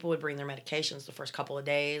because people would bring their medications the first couple of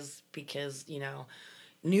days because,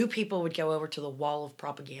 new people would go over to the wall of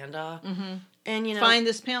propaganda and, find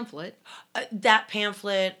this pamphlet. That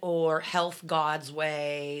pamphlet or Health God's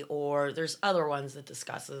Way, or there's other ones that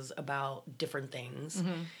discusses about different things.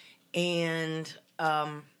 And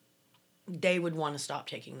they would want to stop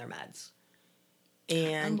taking their meds.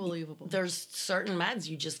 And unbelievable. There's certain meds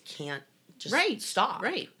you just can't stop.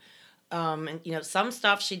 Right. And, some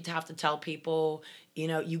stuff she'd have to tell people,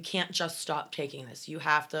 you can't just stop taking this. You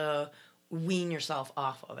have to wean yourself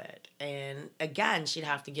off of it. And again, she'd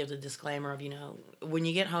have to give the disclaimer of, when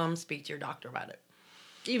you get home, speak to your doctor about it.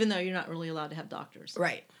 Even though you're not really allowed to have doctors.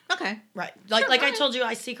 Right. Okay. Right. Like I told you,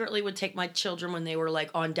 I secretly would take my children when they were like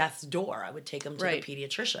on death's door. I would take them to the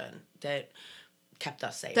pediatrician that kept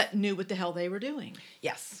us safe. That knew what the hell they were doing.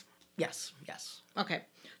 Yes. Okay.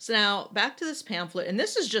 So now back to this pamphlet, and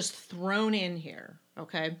this is just thrown in here,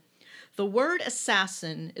 okay? The word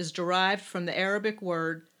assassin is derived from the Arabic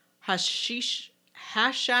word hashashin,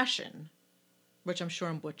 which I'm sure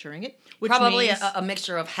I'm butchering it. Which probably means, a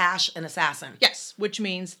mixture of hash and assassin. Yes, which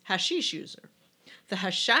means hashish user. The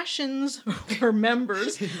Hashashins were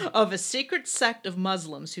members of a secret sect of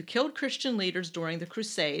Muslims who killed Christian leaders during the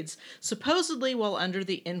Crusades, supposedly while under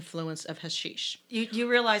the influence of hashish. You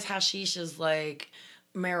realize hashish is like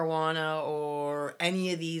marijuana or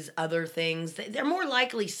any of these other things. They're more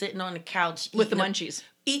likely sitting on the couch with the munchies.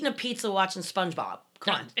 Eating a pizza, watching SpongeBob.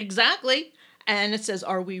 Come on. Exactly. And it says,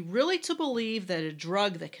 are we really to believe that a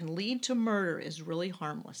drug that can lead to murder is really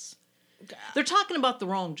harmless? They're talking about the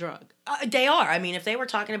wrong drug. They are. I mean, if they were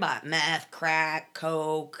talking about meth, crack,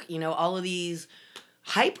 coke, all of these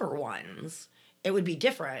hyper ones, it would be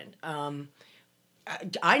different.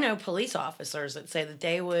 I know police officers that say that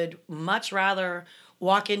they would much rather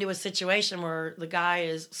walk into a situation where the guy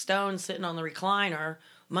is stoned sitting on the recliner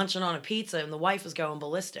munching on a pizza and the wife is going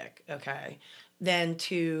ballistic, okay, than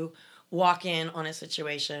to walk in on a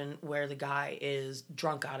situation where the guy is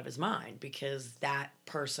drunk out of his mind because that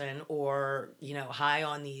person or, high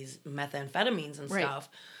on these methamphetamines and stuff.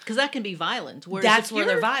 Because that can be violent. That's where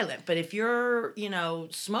they're violent. But if you're,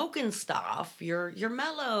 smoking stuff, you're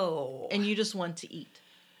mellow. And you just want to eat.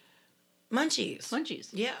 Munchies.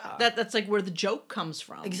 Yeah. That's like where the joke comes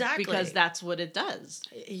from. Exactly. Because that's what it does.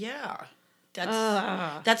 Yeah.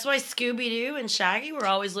 That's why Scooby-Doo and Shaggy were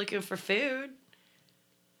always looking for food.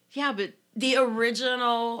 Yeah, but... The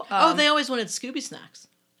original... they always wanted Scooby snacks.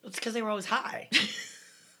 It's because they were always high.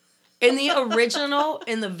 In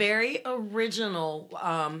the very original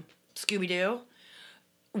Scooby-Doo,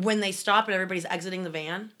 when they stop and everybody's exiting the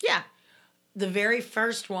van, Yeah. the very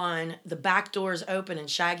first one, the back doors open and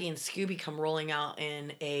Shaggy and Scooby come rolling out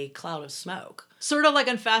in a cloud of smoke. Sort of like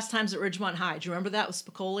on Fast Times at Ridgemont High. Do you remember that with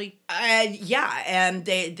Spicoli? Yeah, and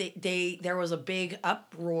they there was a big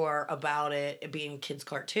uproar about it being a kids'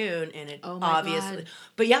 cartoon, and it obviously. God.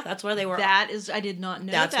 But yeah, that's why they were. I did not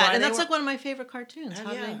know that, and that's like one of my favorite cartoons.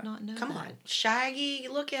 How did I not know? Come on, Shaggy,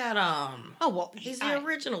 look at him. Oh well, he's the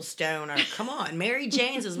original stoner. Come on, Mary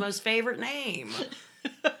Jane's his most favorite name.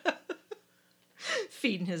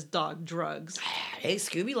 Feeding his dog drugs. Hey,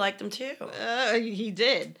 Scooby liked them too. He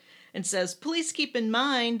did. And says, please keep in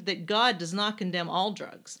mind that God does not condemn all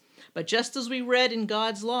drugs. But just as we read in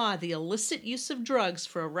God's law, the illicit use of drugs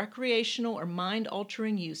for a recreational or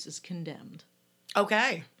mind-altering use is condemned.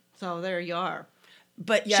 Okay. So there you are.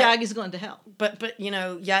 But yeah, Shaggy's going to hell. But you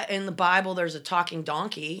know, yeah, in the Bible there's a talking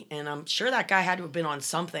donkey, and I'm sure that guy had to have been on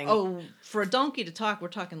something. Oh, for a donkey to talk, we're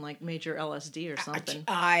talking like major LSD or something.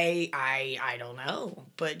 I don't know.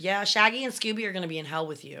 But yeah, Shaggy and Scooby are going to be in hell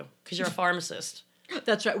with you because you're a pharmacist.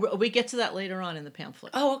 That's right. We get to that later on in the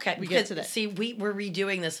pamphlet. Oh, okay. We get to that. See, we're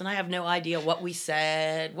redoing this, and I have no idea what we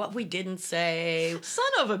said, what we didn't say. Son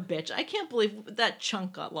of a bitch. I can't believe that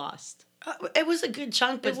chunk got lost. It was a good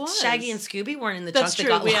chunk, but Shaggy and Scooby weren't in the That's chunk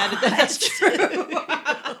true. that got we lost. Added that. That's true.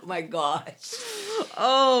 Oh, my gosh.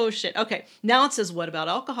 Oh, shit. Okay. Now it says, what about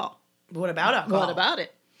alcohol? What about alcohol? What about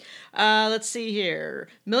it? Let's see here.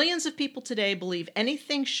 Millions of people today believe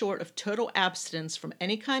anything short of total abstinence from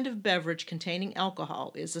any kind of beverage containing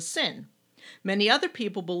alcohol is a sin. Many other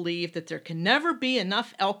people believe that there can never be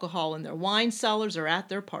enough alcohol in their wine cellars or at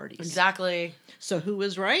their parties. Exactly. So who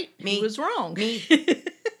is right? Me. Who is wrong? Me.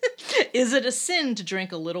 Is it a sin to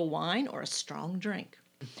drink a little wine or a strong drink?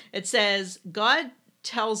 It says, God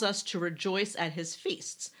tells us to rejoice at his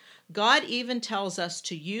feasts. God even tells us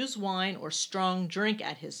to use wine or strong drink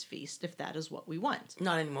at his feast if that is what we want.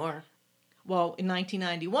 Not anymore. Well, in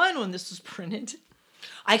 1991, when this was printed.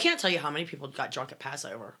 I can't tell you how many people got drunk at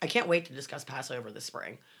Passover. I can't wait to discuss Passover this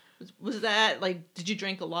spring. Was that, like, did you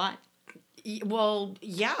drink a lot? Well,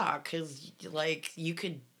 yeah, because, like, you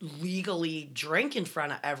could legally drink in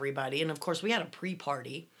front of everybody. And, of course, we had a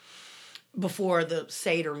pre-party before the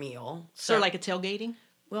Seder meal. So like a tailgating?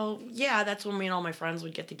 Well, yeah, that's when me and all my friends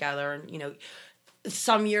would get together, and you know,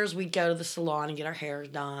 some years we'd go to the salon and get our hair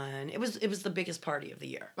done. It was the biggest party of the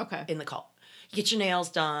year. Okay. In the cult, you get your nails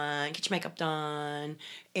done, get your makeup done,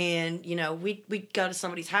 and you know we'd go to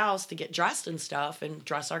somebody's house to get dressed and stuff, and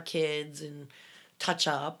dress our kids and touch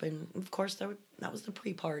up, and of course that was the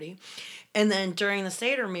pre-party. And then during the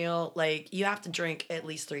Seder meal, like, you have to drink at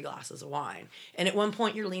least 3 glasses of wine. And at one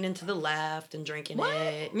point, you're leaning to the left and drinking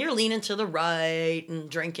it. And you're leaning to the right and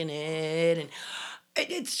drinking it. And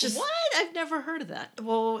it's just... What? I've never heard of that.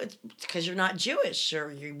 Well, it's because you're not Jewish,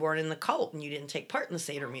 or you weren't in the cult and you didn't take part in the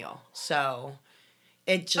Seder meal. So...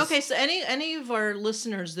 It just... Okay, so any of our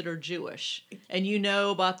listeners that are Jewish, and you know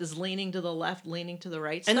about this leaning to the left, leaning to the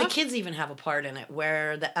right stuff? And the kids even have a part in it,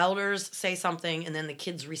 where the elders say something, and then the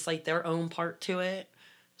kids recite their own part to it.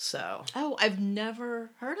 So... Oh, I've never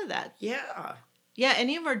heard of that. Yeah. Yeah,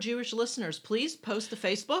 any of our Jewish listeners, please post to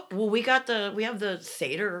Facebook. Well, we have the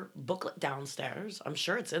Seder booklet downstairs. I'm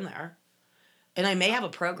sure it's in there. And I may have a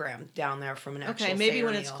program down there from an actual Okay, maybe Seder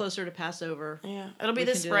when meal. It's closer to Passover. Yeah, it'll be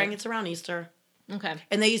this spring. It's around Easter. Okay.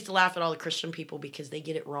 And they used to laugh at all the Christian people because they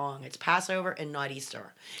get it wrong. It's Passover and not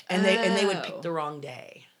Easter. And they would pick the wrong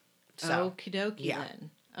day. So, okie dokie yeah. then.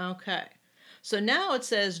 Okay. So now it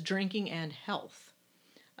says drinking and health.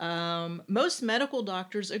 Most medical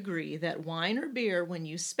doctors agree that wine or beer, when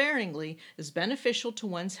used sparingly, is beneficial to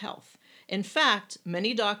one's health. In fact,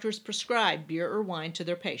 many doctors prescribe beer or wine to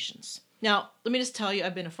their patients. Now, let me just tell you,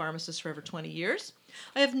 I've been a pharmacist for over 20 years.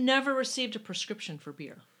 I have never received a prescription for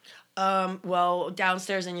beer. Well,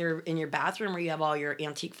 downstairs in your bathroom where you have all your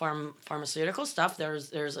antique pharmaceutical stuff,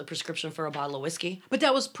 there's a prescription for a bottle of whiskey. But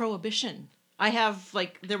that was Prohibition.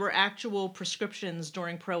 There were actual prescriptions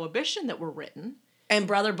during Prohibition that were written. And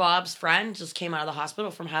Brother Bob's friend just came out of the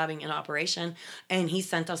hospital from having an operation, and he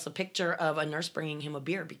sent us a picture of a nurse bringing him a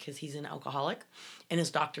beer because he's an alcoholic, and his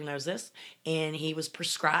doctor knows this, and he was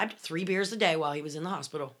prescribed 3 beers a day while he was in the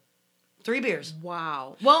hospital. 3 beers.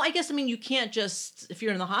 Wow. Well, I guess, you can't just, if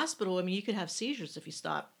you're in the hospital, you could have seizures if you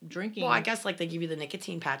stop drinking. Well, I guess, they give you the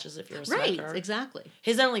nicotine patches if you're a smoker. Right, exactly.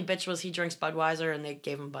 His only bitch was he drinks Budweiser, and they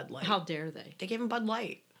gave him Bud Light. How dare they? They gave him Bud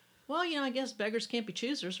Light. Well, I guess beggars can't be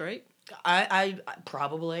choosers, right? I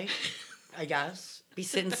probably, I guess. Be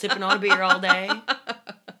sipping on a beer all day.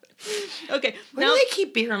 Okay. Where do they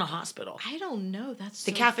keep beer in a hospital? I don't know. That's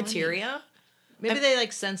The so cafeteria? funny. Maybe they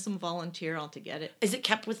like send some volunteer on to get it. Is it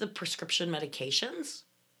kept with the prescription medications?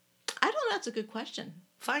 I don't know. That's a good question.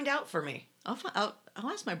 Find out for me. I'll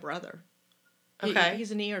ask my brother. Okay. He's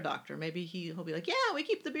an ER doctor. Maybe he'll be like, yeah, we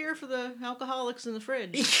keep the beer for the alcoholics in the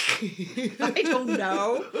fridge. I don't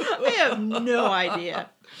know. I have no idea.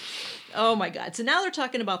 Oh my God. So now they're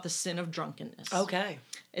talking about the sin of drunkenness. Okay.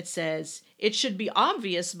 It says, it should be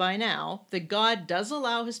obvious by now that God does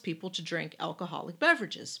allow his people to drink alcoholic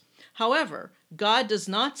beverages. However, God does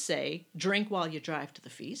not say, drink while you drive to the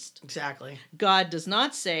feast. Exactly. God does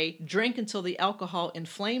not say, drink until the alcohol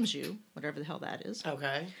inflames you, whatever the hell that is.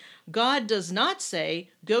 Okay. God does not say,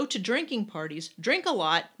 go to drinking parties, drink a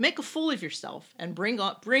lot, make a fool of yourself, and bring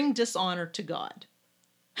dishonor to God.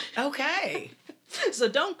 Okay. So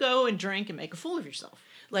don't go and drink and make a fool of yourself.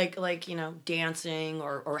 Like dancing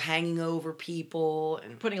or hanging over people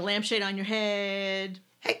and Putting a lampshade on your head.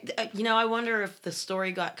 hey, I wonder if the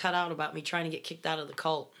story got cut out about me trying to get kicked out of the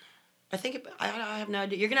cult. I think I have no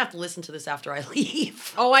idea. You're gonna have to listen to this after I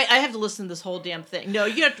leave. Oh, I have to listen to this whole damn thing. No,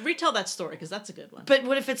 you have to retell that story because that's a good one. But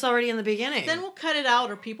what if it's already in the beginning? Then we'll cut it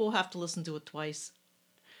out, or people will have to listen to it twice.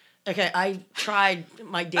 Okay, I tried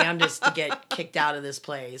my damnedest to get kicked out of this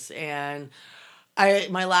place, and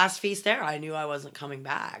my last feast there, I knew I wasn't coming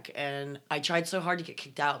back, and I tried so hard to get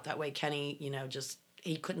kicked out. That way, Kenny,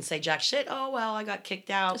 he couldn't say jack shit. Oh well, I got kicked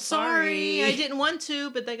out. Sorry, I didn't want to,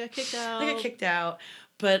 but they got kicked out. I got kicked out.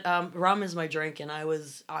 But rum is my drink, and I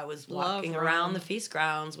was walking around the feast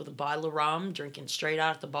grounds with a bottle of rum, drinking straight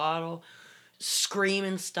out of the bottle,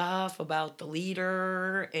 screaming stuff about the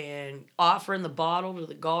leader, and offering the bottle to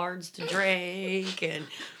the guards to drink,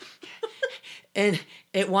 and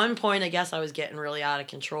at one point, I guess I was getting really out of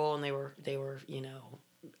control, and they were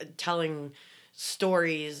telling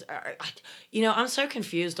stories. I'm so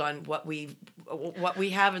confused on what we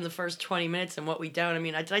have in the first 20 minutes and what we don't. I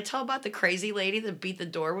mean, did I tell about the crazy lady that beat the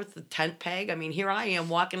door with the tent peg? I mean, here I am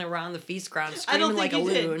walking around the feast ground screaming like a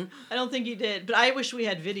loon. I don't think you did, but I wish we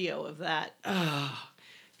had video of that.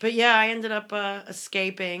 But yeah, I ended up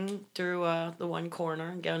escaping through the one corner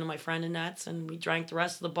and going to my friend Annette's, and we drank the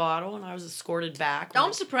rest of the bottle, and I was escorted back.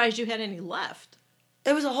 I'm surprised you had any left.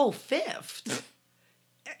 It was a whole fifth.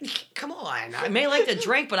 Come on. I may like to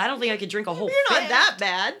drink, but I don't think I could drink a whole You're fifth. not that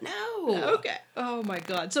bad. No. Okay. Oh my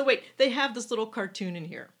God. So wait, they have this little cartoon in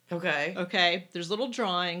here. Okay. Okay. There's little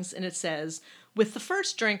drawings, and it says, with the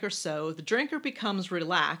first drink or so, the drinker becomes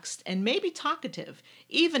relaxed and maybe talkative,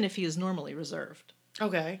 even if he is normally reserved.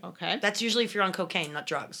 Okay. Okay. That's usually if you're on cocaine, not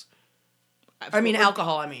drugs.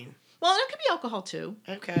 Alcohol, I mean. Well, it could be alcohol too.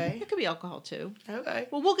 Okay. It could be alcohol too. Okay.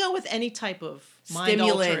 Well, we'll go with any type of Stimulant.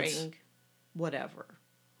 mind-altering, whatever.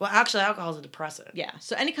 Well, actually, alcohol is a depressant. Yeah,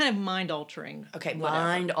 so any kind of mind-altering. Okay, whatever.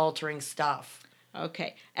 mind-altering stuff.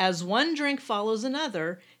 Okay. As one drink follows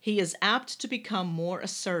another, he is apt to become more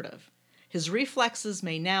assertive. His reflexes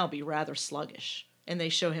may now be rather sluggish. And they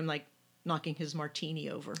show him, like, knocking his martini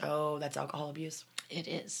over. Oh, that's alcohol abuse. It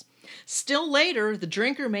is. Still later, the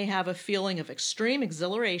drinker may have a feeling of extreme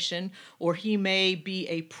exhilaration, or he may be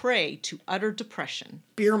a prey to utter depression.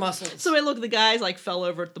 Beer muscles. So look, the guys like fell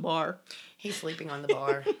over at the bar. He's sleeping on the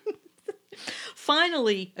bar.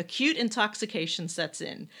 Finally, acute intoxication sets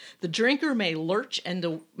in. The drinker may lurch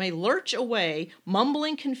away,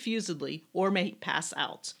 mumbling confusedly, or may pass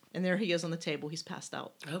out. And there he is on the table. He's passed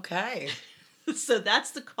out. Okay. So that's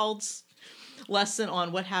the cult's lesson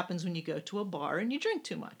on what happens when you go to a bar and you drink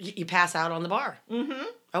too much. You pass out on the bar. Mm-hmm.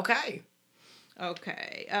 Okay.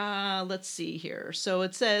 Okay. Let's see here. So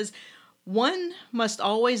it says, one must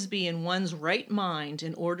always be in one's right mind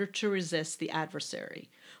in order to resist the adversary.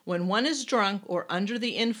 When one is drunk or under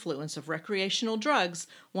the influence of recreational drugs,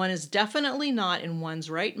 one is definitely not in one's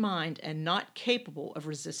right mind and not capable of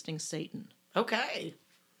resisting Satan. Okay.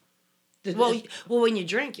 Well, when you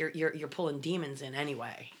drink, you're pulling demons in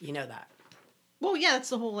anyway. You know that. Well, yeah, that's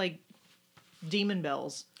the whole, like, demon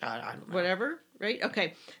bells. I don't know. Whatever, right?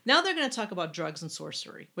 Okay. Now they're going to talk about drugs and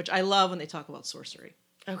sorcery, which I love when they talk about sorcery.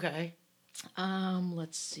 Okay.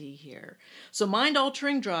 Let's see here. So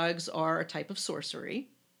mind-altering drugs are a type of sorcery,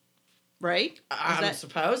 right? I'm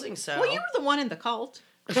supposing so. Well, you were the one in the cult.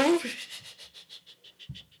 And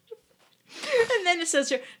then it says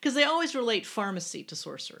here, because they always relate pharmacy to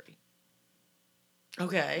sorcery.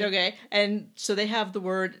 Okay. Okay. And so they have the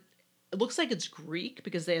word, it looks like it's Greek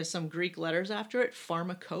because they have some Greek letters after it,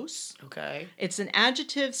 pharmakos. Okay. It's an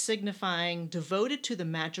adjective signifying devoted to the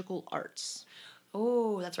magical arts.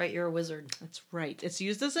 Oh, that's right. You're a wizard. That's right. It's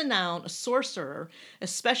used as a noun, a sorcerer,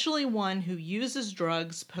 especially one who uses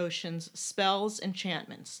drugs, potions, spells,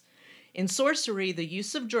 enchantments. In sorcery, the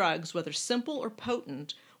use of drugs, whether simple or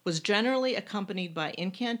potent, was generally accompanied by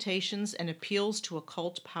incantations and appeals to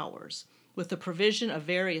occult powers, with the provision of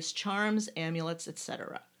various charms, amulets,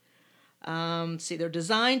 etc. They're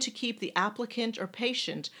designed to keep the applicant or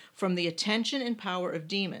patient from the attention and power of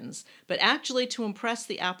demons, but actually to impress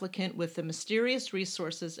the applicant with the mysterious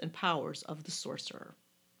resources and powers of the sorcerer.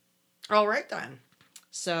 All right, then.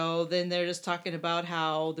 So then they're just talking about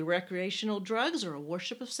how the recreational drugs are a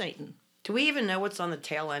worship of Satan. Do we even know what's on the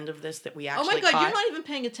tail end of this that we actually Oh my God, caught? you're not even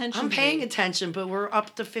paying attention. I'm paying attention, but we're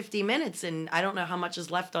up to 50 minutes, and I don't know how much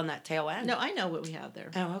is left on that tail end. No, I know what we have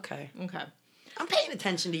there. Oh, okay. Okay. I'm paying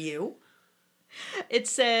attention to you. It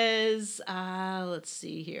says, let's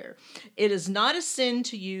see here. It is not a sin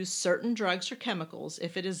to use certain drugs or chemicals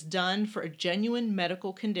if it is done for a genuine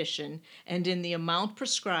medical condition and in the amount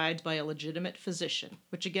prescribed by a legitimate physician.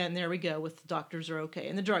 Which again, there we go with the doctors are okay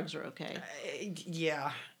and the drugs are okay.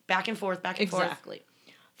 Yeah. Back and forth, back and forth. Exactly.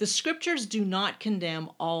 The scriptures do not condemn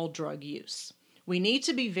all drug use. We need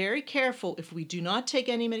to be very careful if we do not take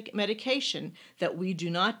any medication that we do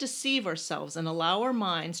not deceive ourselves and allow our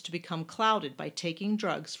minds to become clouded by taking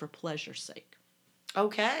drugs for pleasure's sake.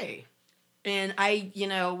 Okay. And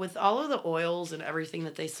with all of the oils and everything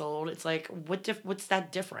that they sold, it's like, what's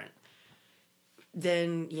that different?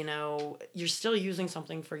 Then, you're still using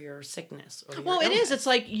something for your sickness. Or Well, your it is. illness. It's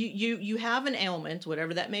like you have an ailment,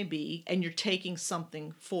 whatever that may be, and you're taking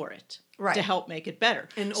something for it to help make it better.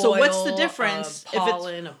 So what's the difference?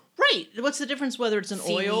 Pollen, Right. What's the difference whether it's an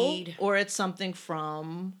oil seed. or it's something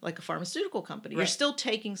from like a pharmaceutical company? Right. You're still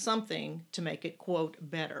taking something to make it, quote,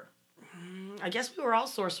 better. I guess we were all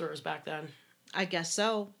sorcerers back then. I guess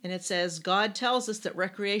so. And it says, God tells us that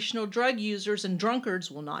recreational drug users and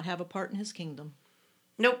drunkards will not have a part in his kingdom.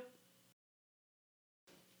 Nope.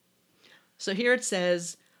 So here it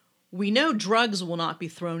says, we know drugs will not be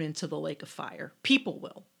thrown into the lake of fire. People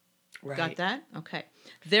will. Right. Got that? Okay.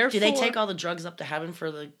 Therefore, Do they take all the drugs up to heaven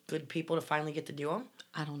for the good people to finally get to do them?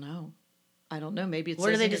 I don't know. Maybe it's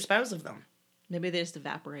Where do they dispose of them? Maybe they just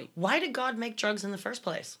evaporate. Why did God make drugs in the first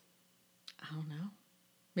place? I don't know.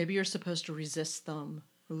 Maybe you're supposed to resist them.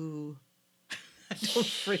 Ooh. I don't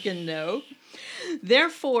freaking know.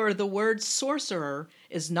 Therefore, the word sorcerer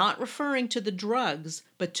is not referring to the drugs,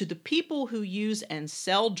 but to the people who use and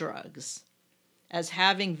sell drugs as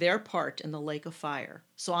having their part in the lake of fire.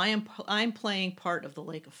 So I'm playing part of the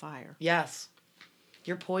lake of fire. Yes.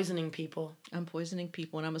 You're poisoning people. I'm poisoning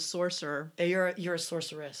people, and I'm a sorcerer. You're a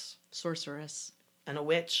sorceress. Sorceress. And a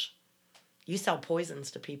witch. You sell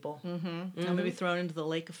poisons to people. Mm-hmm. I'm going to be thrown into the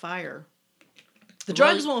lake of fire. The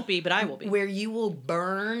drugs won't be, but I will be. Where you will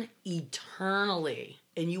burn eternally.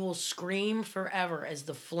 And you will scream forever as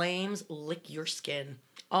the flames lick your skin.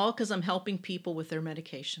 All because I'm helping people with their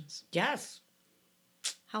medications. Yes.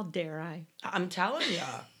 How dare I? I'm telling you.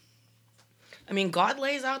 I mean, God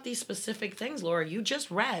lays out these specific things, Laura. You just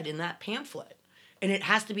read in that pamphlet. And it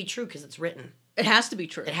has to be true because it's written. It has to be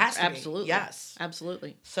true. It has to Absolutely. be. Yes.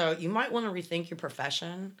 Absolutely. So you might want to rethink your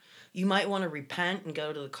profession. You might want to repent and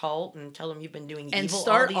go to the cult and tell them you've been doing And evil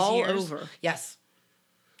start all these all years. over. Yes.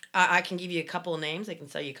 I can give you a couple of names. I can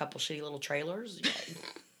sell you a couple shitty little trailers.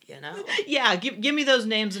 Yeah, give me those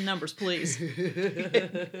names and numbers, please.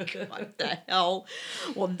 What the hell?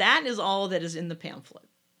 Well, that is all that is in the pamphlet.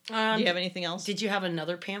 Do you have anything else? Did you have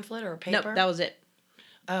another pamphlet or a paper? No, that was it.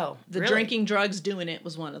 Oh, The really? drinking drugs doing it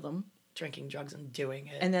was one of them. Drinking drugs and doing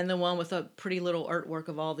it. And then the one with a pretty little artwork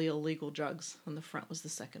of all the illegal drugs on the front was the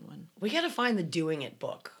second one. We got to find the doing it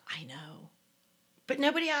book. I know. But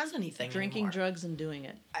nobody has anything Drinking anymore. drugs and doing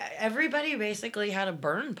it. Everybody basically had a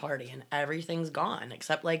burn party and everything's gone.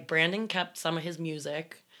 Except like Brandon kept some of his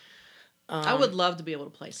music. I would love to be able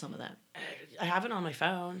to play some of that. I have it on my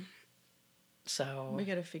phone. So We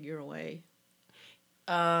got to figure a way.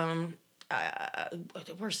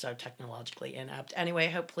 we're so technologically inept. Anyway,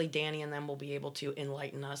 hopefully Danny and them will be able to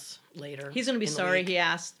enlighten us later. He's going to be sorry week. he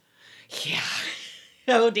asked. Yeah.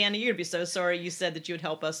 Oh, Danny, you're going to be so sorry you said that you would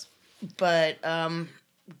help us. But,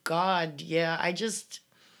 God, yeah,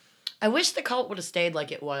 I wish the cult would have stayed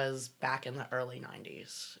like it was back in the early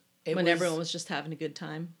 90s. When everyone was just having a good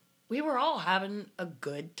time. We were all having a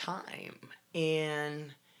good time.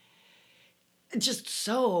 And just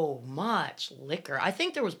so much liquor. I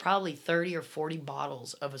think there was probably 30 or 40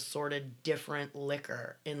 bottles of assorted different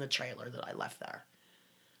liquor in the trailer that I left there.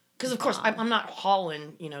 Because, of course, I'm not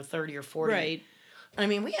hauling, 30 or 40. Right. I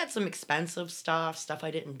mean, we had some expensive stuff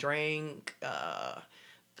I didn't drink,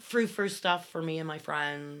 frou-frou stuff for me and my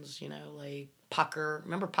friends, like Pucker.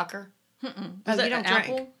 Remember Pucker? Mm-mm. Oh, Was you it don't an drink.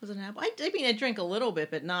 apple? Was it an apple? I mean, I drink a little bit,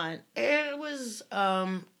 but not. It was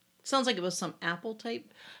Sounds like it was some apple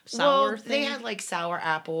type Well, sour they thing. had like sour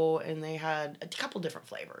apple, and they had a couple different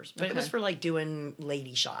flavors, but it was Okay. for like doing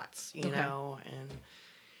lady shots, you Okay. know,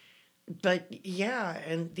 but yeah,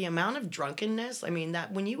 and the amount of drunkenness, I mean,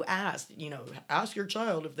 that when you ask your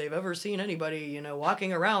child if they've ever seen anybody,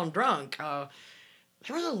 walking around drunk, there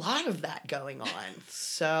was a lot of that going on.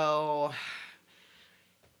 So,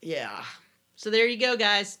 yeah. So there you go,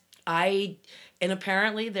 guys. And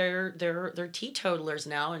apparently they're teetotalers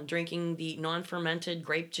now and drinking the non-fermented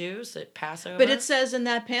grape juice at Passover. But it says in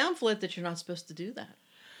that pamphlet that you're not supposed to do that.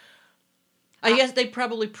 I guess they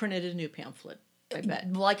probably printed a new pamphlet. I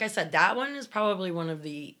bet. Like I said, that one is probably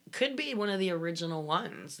could be one of the original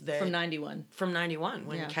ones that From 91. From 91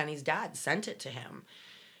 when Yeah. Kenny's dad sent it to him.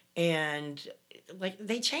 And like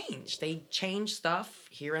they change stuff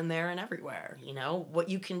here and there and everywhere. What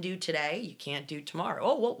you can do today, you can't do tomorrow.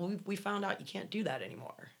 Oh, well, we found out you can't do that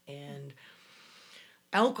anymore. And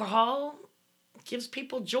alcohol gives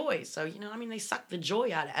people joy. So, they suck the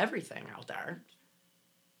joy out of everything out there.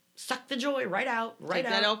 Suck the joy right out, Take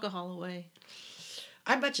that alcohol away.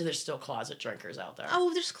 I bet you there's still closet drinkers out there.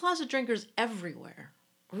 Oh, there's closet drinkers everywhere.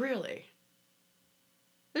 Really?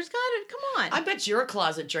 There's got it. Come on. I bet you're a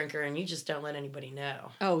closet drinker and you just don't let anybody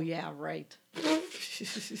know. Oh, yeah, right.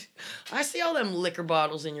 I see all them liquor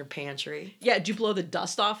bottles in your pantry. Yeah, did you blow the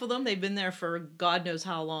dust off of them? They've been there for God knows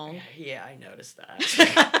how long. Yeah, I noticed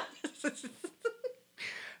that.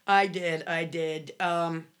 I did.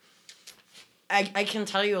 I can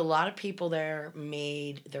tell you a lot of people there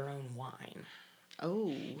made their own wine.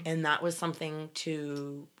 Oh. And that was something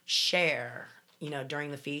to share,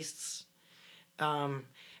 during the feasts. We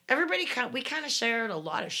kind of shared a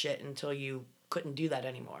lot of shit until you couldn't do that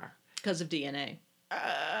anymore. Because of DNA.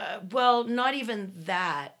 Well, not even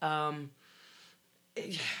that.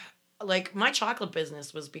 Like my chocolate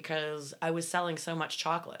business was because I was selling so much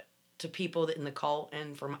chocolate to people in the cult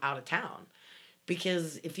and from out of town.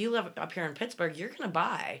 Because if you live up here in Pittsburgh, you're going to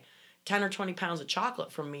buy 10 or 20 pounds of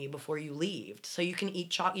chocolate from me before you leave. So you can eat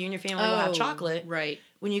chocolate. You and your family will have chocolate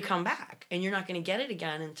when you come back. And you're not going to get it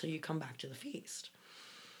again until you come back to the feast.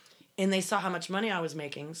 And they saw how much money I was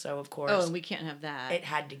making. So, of course. Oh, and we can't have that. It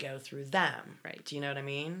had to go through them. Right. Do you know what I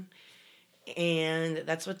mean? And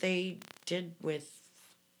that's what they did with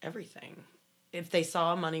everything. If they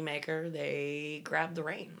saw a moneymaker, they grabbed the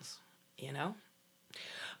reins,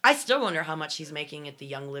 I still wonder how much he's making at the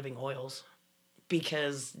Young Living Oils.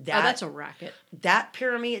 Because that's a racket. That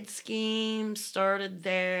pyramid scheme started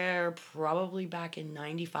there probably back in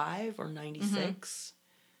 95 or 96.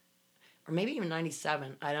 Or maybe even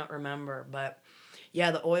 97. I don't remember. But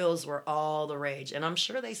yeah, the oils were all the rage. And I'm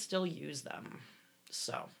sure they still use them.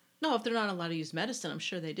 So. No, if they're not allowed to use medicine, I'm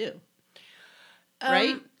sure they do.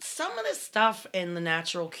 Right? Some of the stuff in the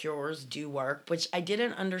natural cures do work, which I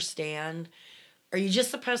didn't understand. Are you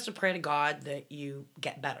just supposed to pray to God that you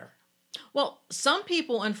get better? Well, some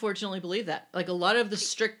people unfortunately believe that. Like a lot of the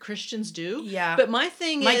strict Christians do. Yeah. But my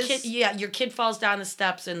thing is... your kid falls down the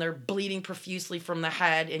steps and they're bleeding profusely from the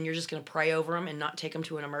head and you're just going to pray over them and not take them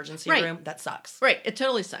to an emergency room. That sucks. Right. It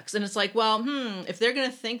totally sucks. And it's like, well, if they're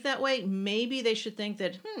going to think that way, maybe they should think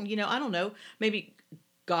that, I don't know, maybe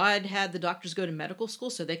God had the doctors go to medical school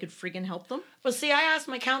so they could freaking help them. Well, see, I asked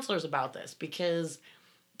my counselors about this because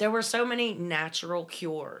there were so many natural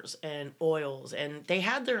cures and oils, and they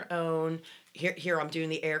had their own, here I'm doing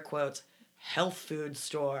the air quotes, health food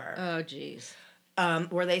store. Oh, geez.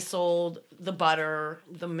 Where they sold the butter,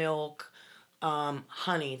 the milk,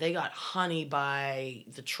 honey. They got honey by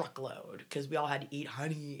the truckload because we all had to eat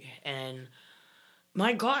honey. And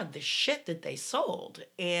my God, the shit that they sold.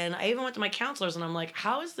 And I even went to my counselors and I'm like,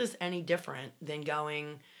 how is this any different than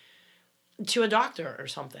going to a doctor or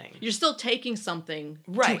something? You're still taking something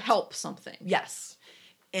to help something. Yes.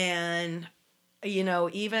 And,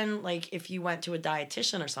 even like if you went to a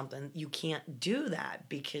dietitian or something, you can't do that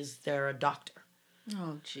because they're a doctor.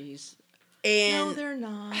 Oh, jeez. And no, they're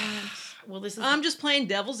not. Well, this is... I'm just playing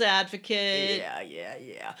devil's advocate.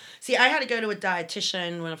 Yeah. See, I had to go to a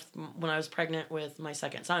dietitian when I was pregnant with my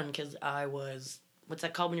second son because I was, what's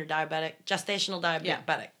that called when you're diabetic? Gestational diabetic.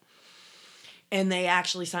 Yeah. And they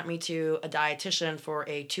actually sent me to a dietitian for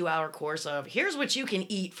a 2-hour course of, here's what you can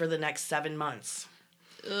eat for the next 7 months.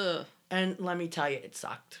 Ugh. And let me tell you, it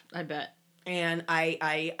sucked. I bet. And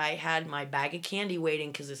I had my bag of candy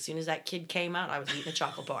waiting because as soon as that kid came out, I was eating a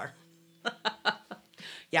chocolate bar.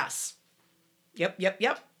 Yes.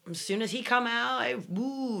 Yep. As soon as he come out,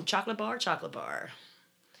 chocolate bar.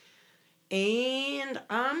 And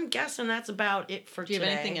I'm guessing that's about it for today. Do you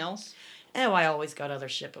have anything else? Oh, I always got other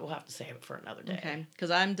shit, but we'll have to save it for another day. Okay,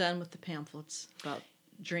 because I'm done with the pamphlets about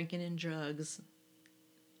drinking and drugs.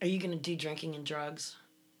 Are you going to do drinking and drugs?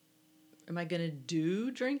 Am I going to do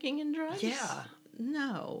drinking and drugs? Yeah.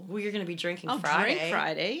 No. Well, you're going to be drinking I'll Friday. drink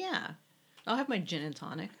Friday, yeah. I'll have my gin and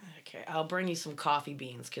tonic. Okay, I'll bring you some coffee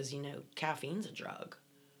beans because, you know, caffeine's a drug.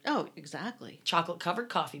 Oh, exactly. Chocolate-covered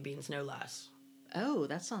coffee beans, no less. Oh,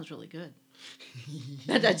 that sounds really good.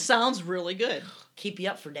 that sounds really good. Keep you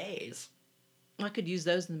up for days. I could use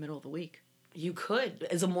those in the middle of the week. You could,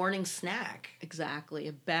 as a morning snack. Exactly.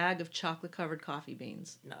 A bag of chocolate-covered coffee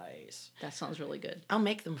beans. Nice. That sounds really good. I'll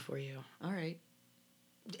make them for you. All right.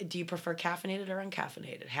 Do you prefer caffeinated or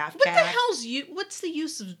uncaffeinated? What's the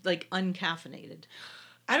use of, like, uncaffeinated?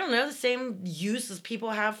 I don't know, the same use as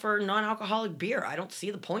people have for non-alcoholic beer. I don't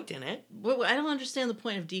see the point in it. Well, I don't understand the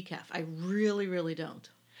point of decaf. I really, really don't.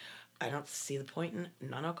 I don't see the point in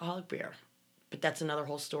non-alcoholic beer. But that's another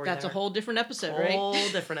whole story. That's a whole different episode, right? Whole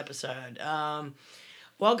different episode.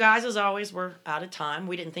 Well, guys, as always, we're out of time.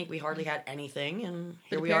 We didn't think we hardly had anything, and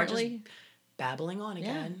here we are just babbling on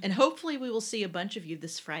again. And hopefully we will see a bunch of you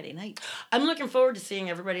this Friday night. I'm looking forward to seeing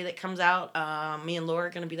everybody that comes out. Me and Laura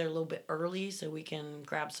are going to be there a little bit early so we can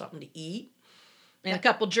grab something to eat. And a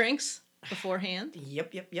couple drinks beforehand.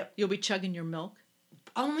 Yep. You'll be chugging your milk.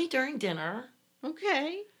 Only during dinner.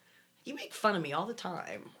 Okay. You make fun of me all the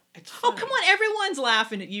time. It's funny. Oh, come on. Everyone's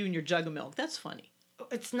laughing at you and your jug of milk. That's funny.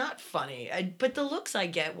 It's not funny. But the looks I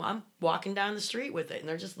get when I'm walking down the street with it, and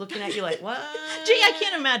they're just looking at you like, what? Gee, I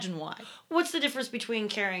can't imagine why. What's the difference between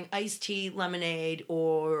carrying iced tea, lemonade,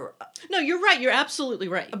 or... No, you're right. You're absolutely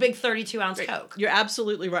right. A big 32-ounce Coke. You're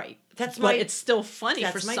absolutely right. But it's still funny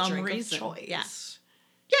for some reason. Choice. Yeah.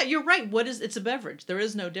 Yeah, you're right. It's a beverage. There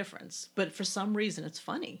is no difference. But for some reason, it's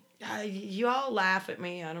funny. You all laugh at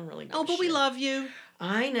me. I don't really know. Oh, but we love you.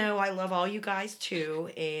 I know. I love all you guys, too.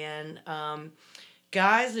 And,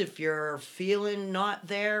 guys, if you're feeling not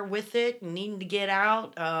there with it and needing to get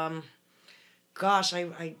out, gosh,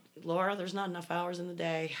 Laura, there's not enough hours in the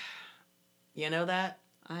day. You know that?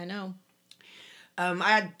 I know.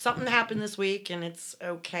 I had something happen this week, and it's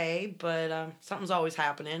okay, but something's always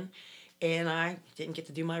happening. And I didn't get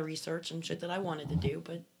to do my research and shit that I wanted to do,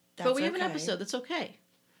 but that's okay. But we have an episode that's okay.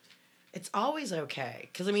 It's always okay.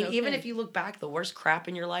 Because, I mean, even if you look back, the worst crap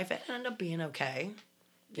in your life, it ended up being okay.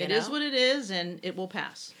 It is what it is, and it will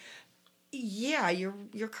pass. Yeah,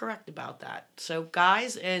 you're correct about that. So,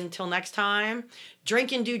 guys, until next time,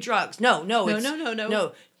 drink and do drugs. No. No.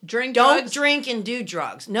 Don't drugs. drink and do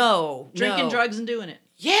drugs. No. Drinking drugs and doing it.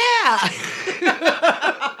 Yeah.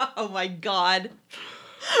 Oh, my God.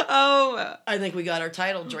 Oh. I think we got our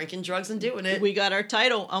title, Drinking, Drugs, and Doing It. We got our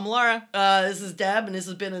title. I'm Laura. This is Deb, and this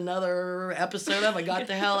has been another episode of I Got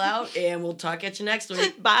the Hell Out, and we'll talk at you next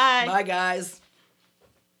week. Bye. Bye, guys.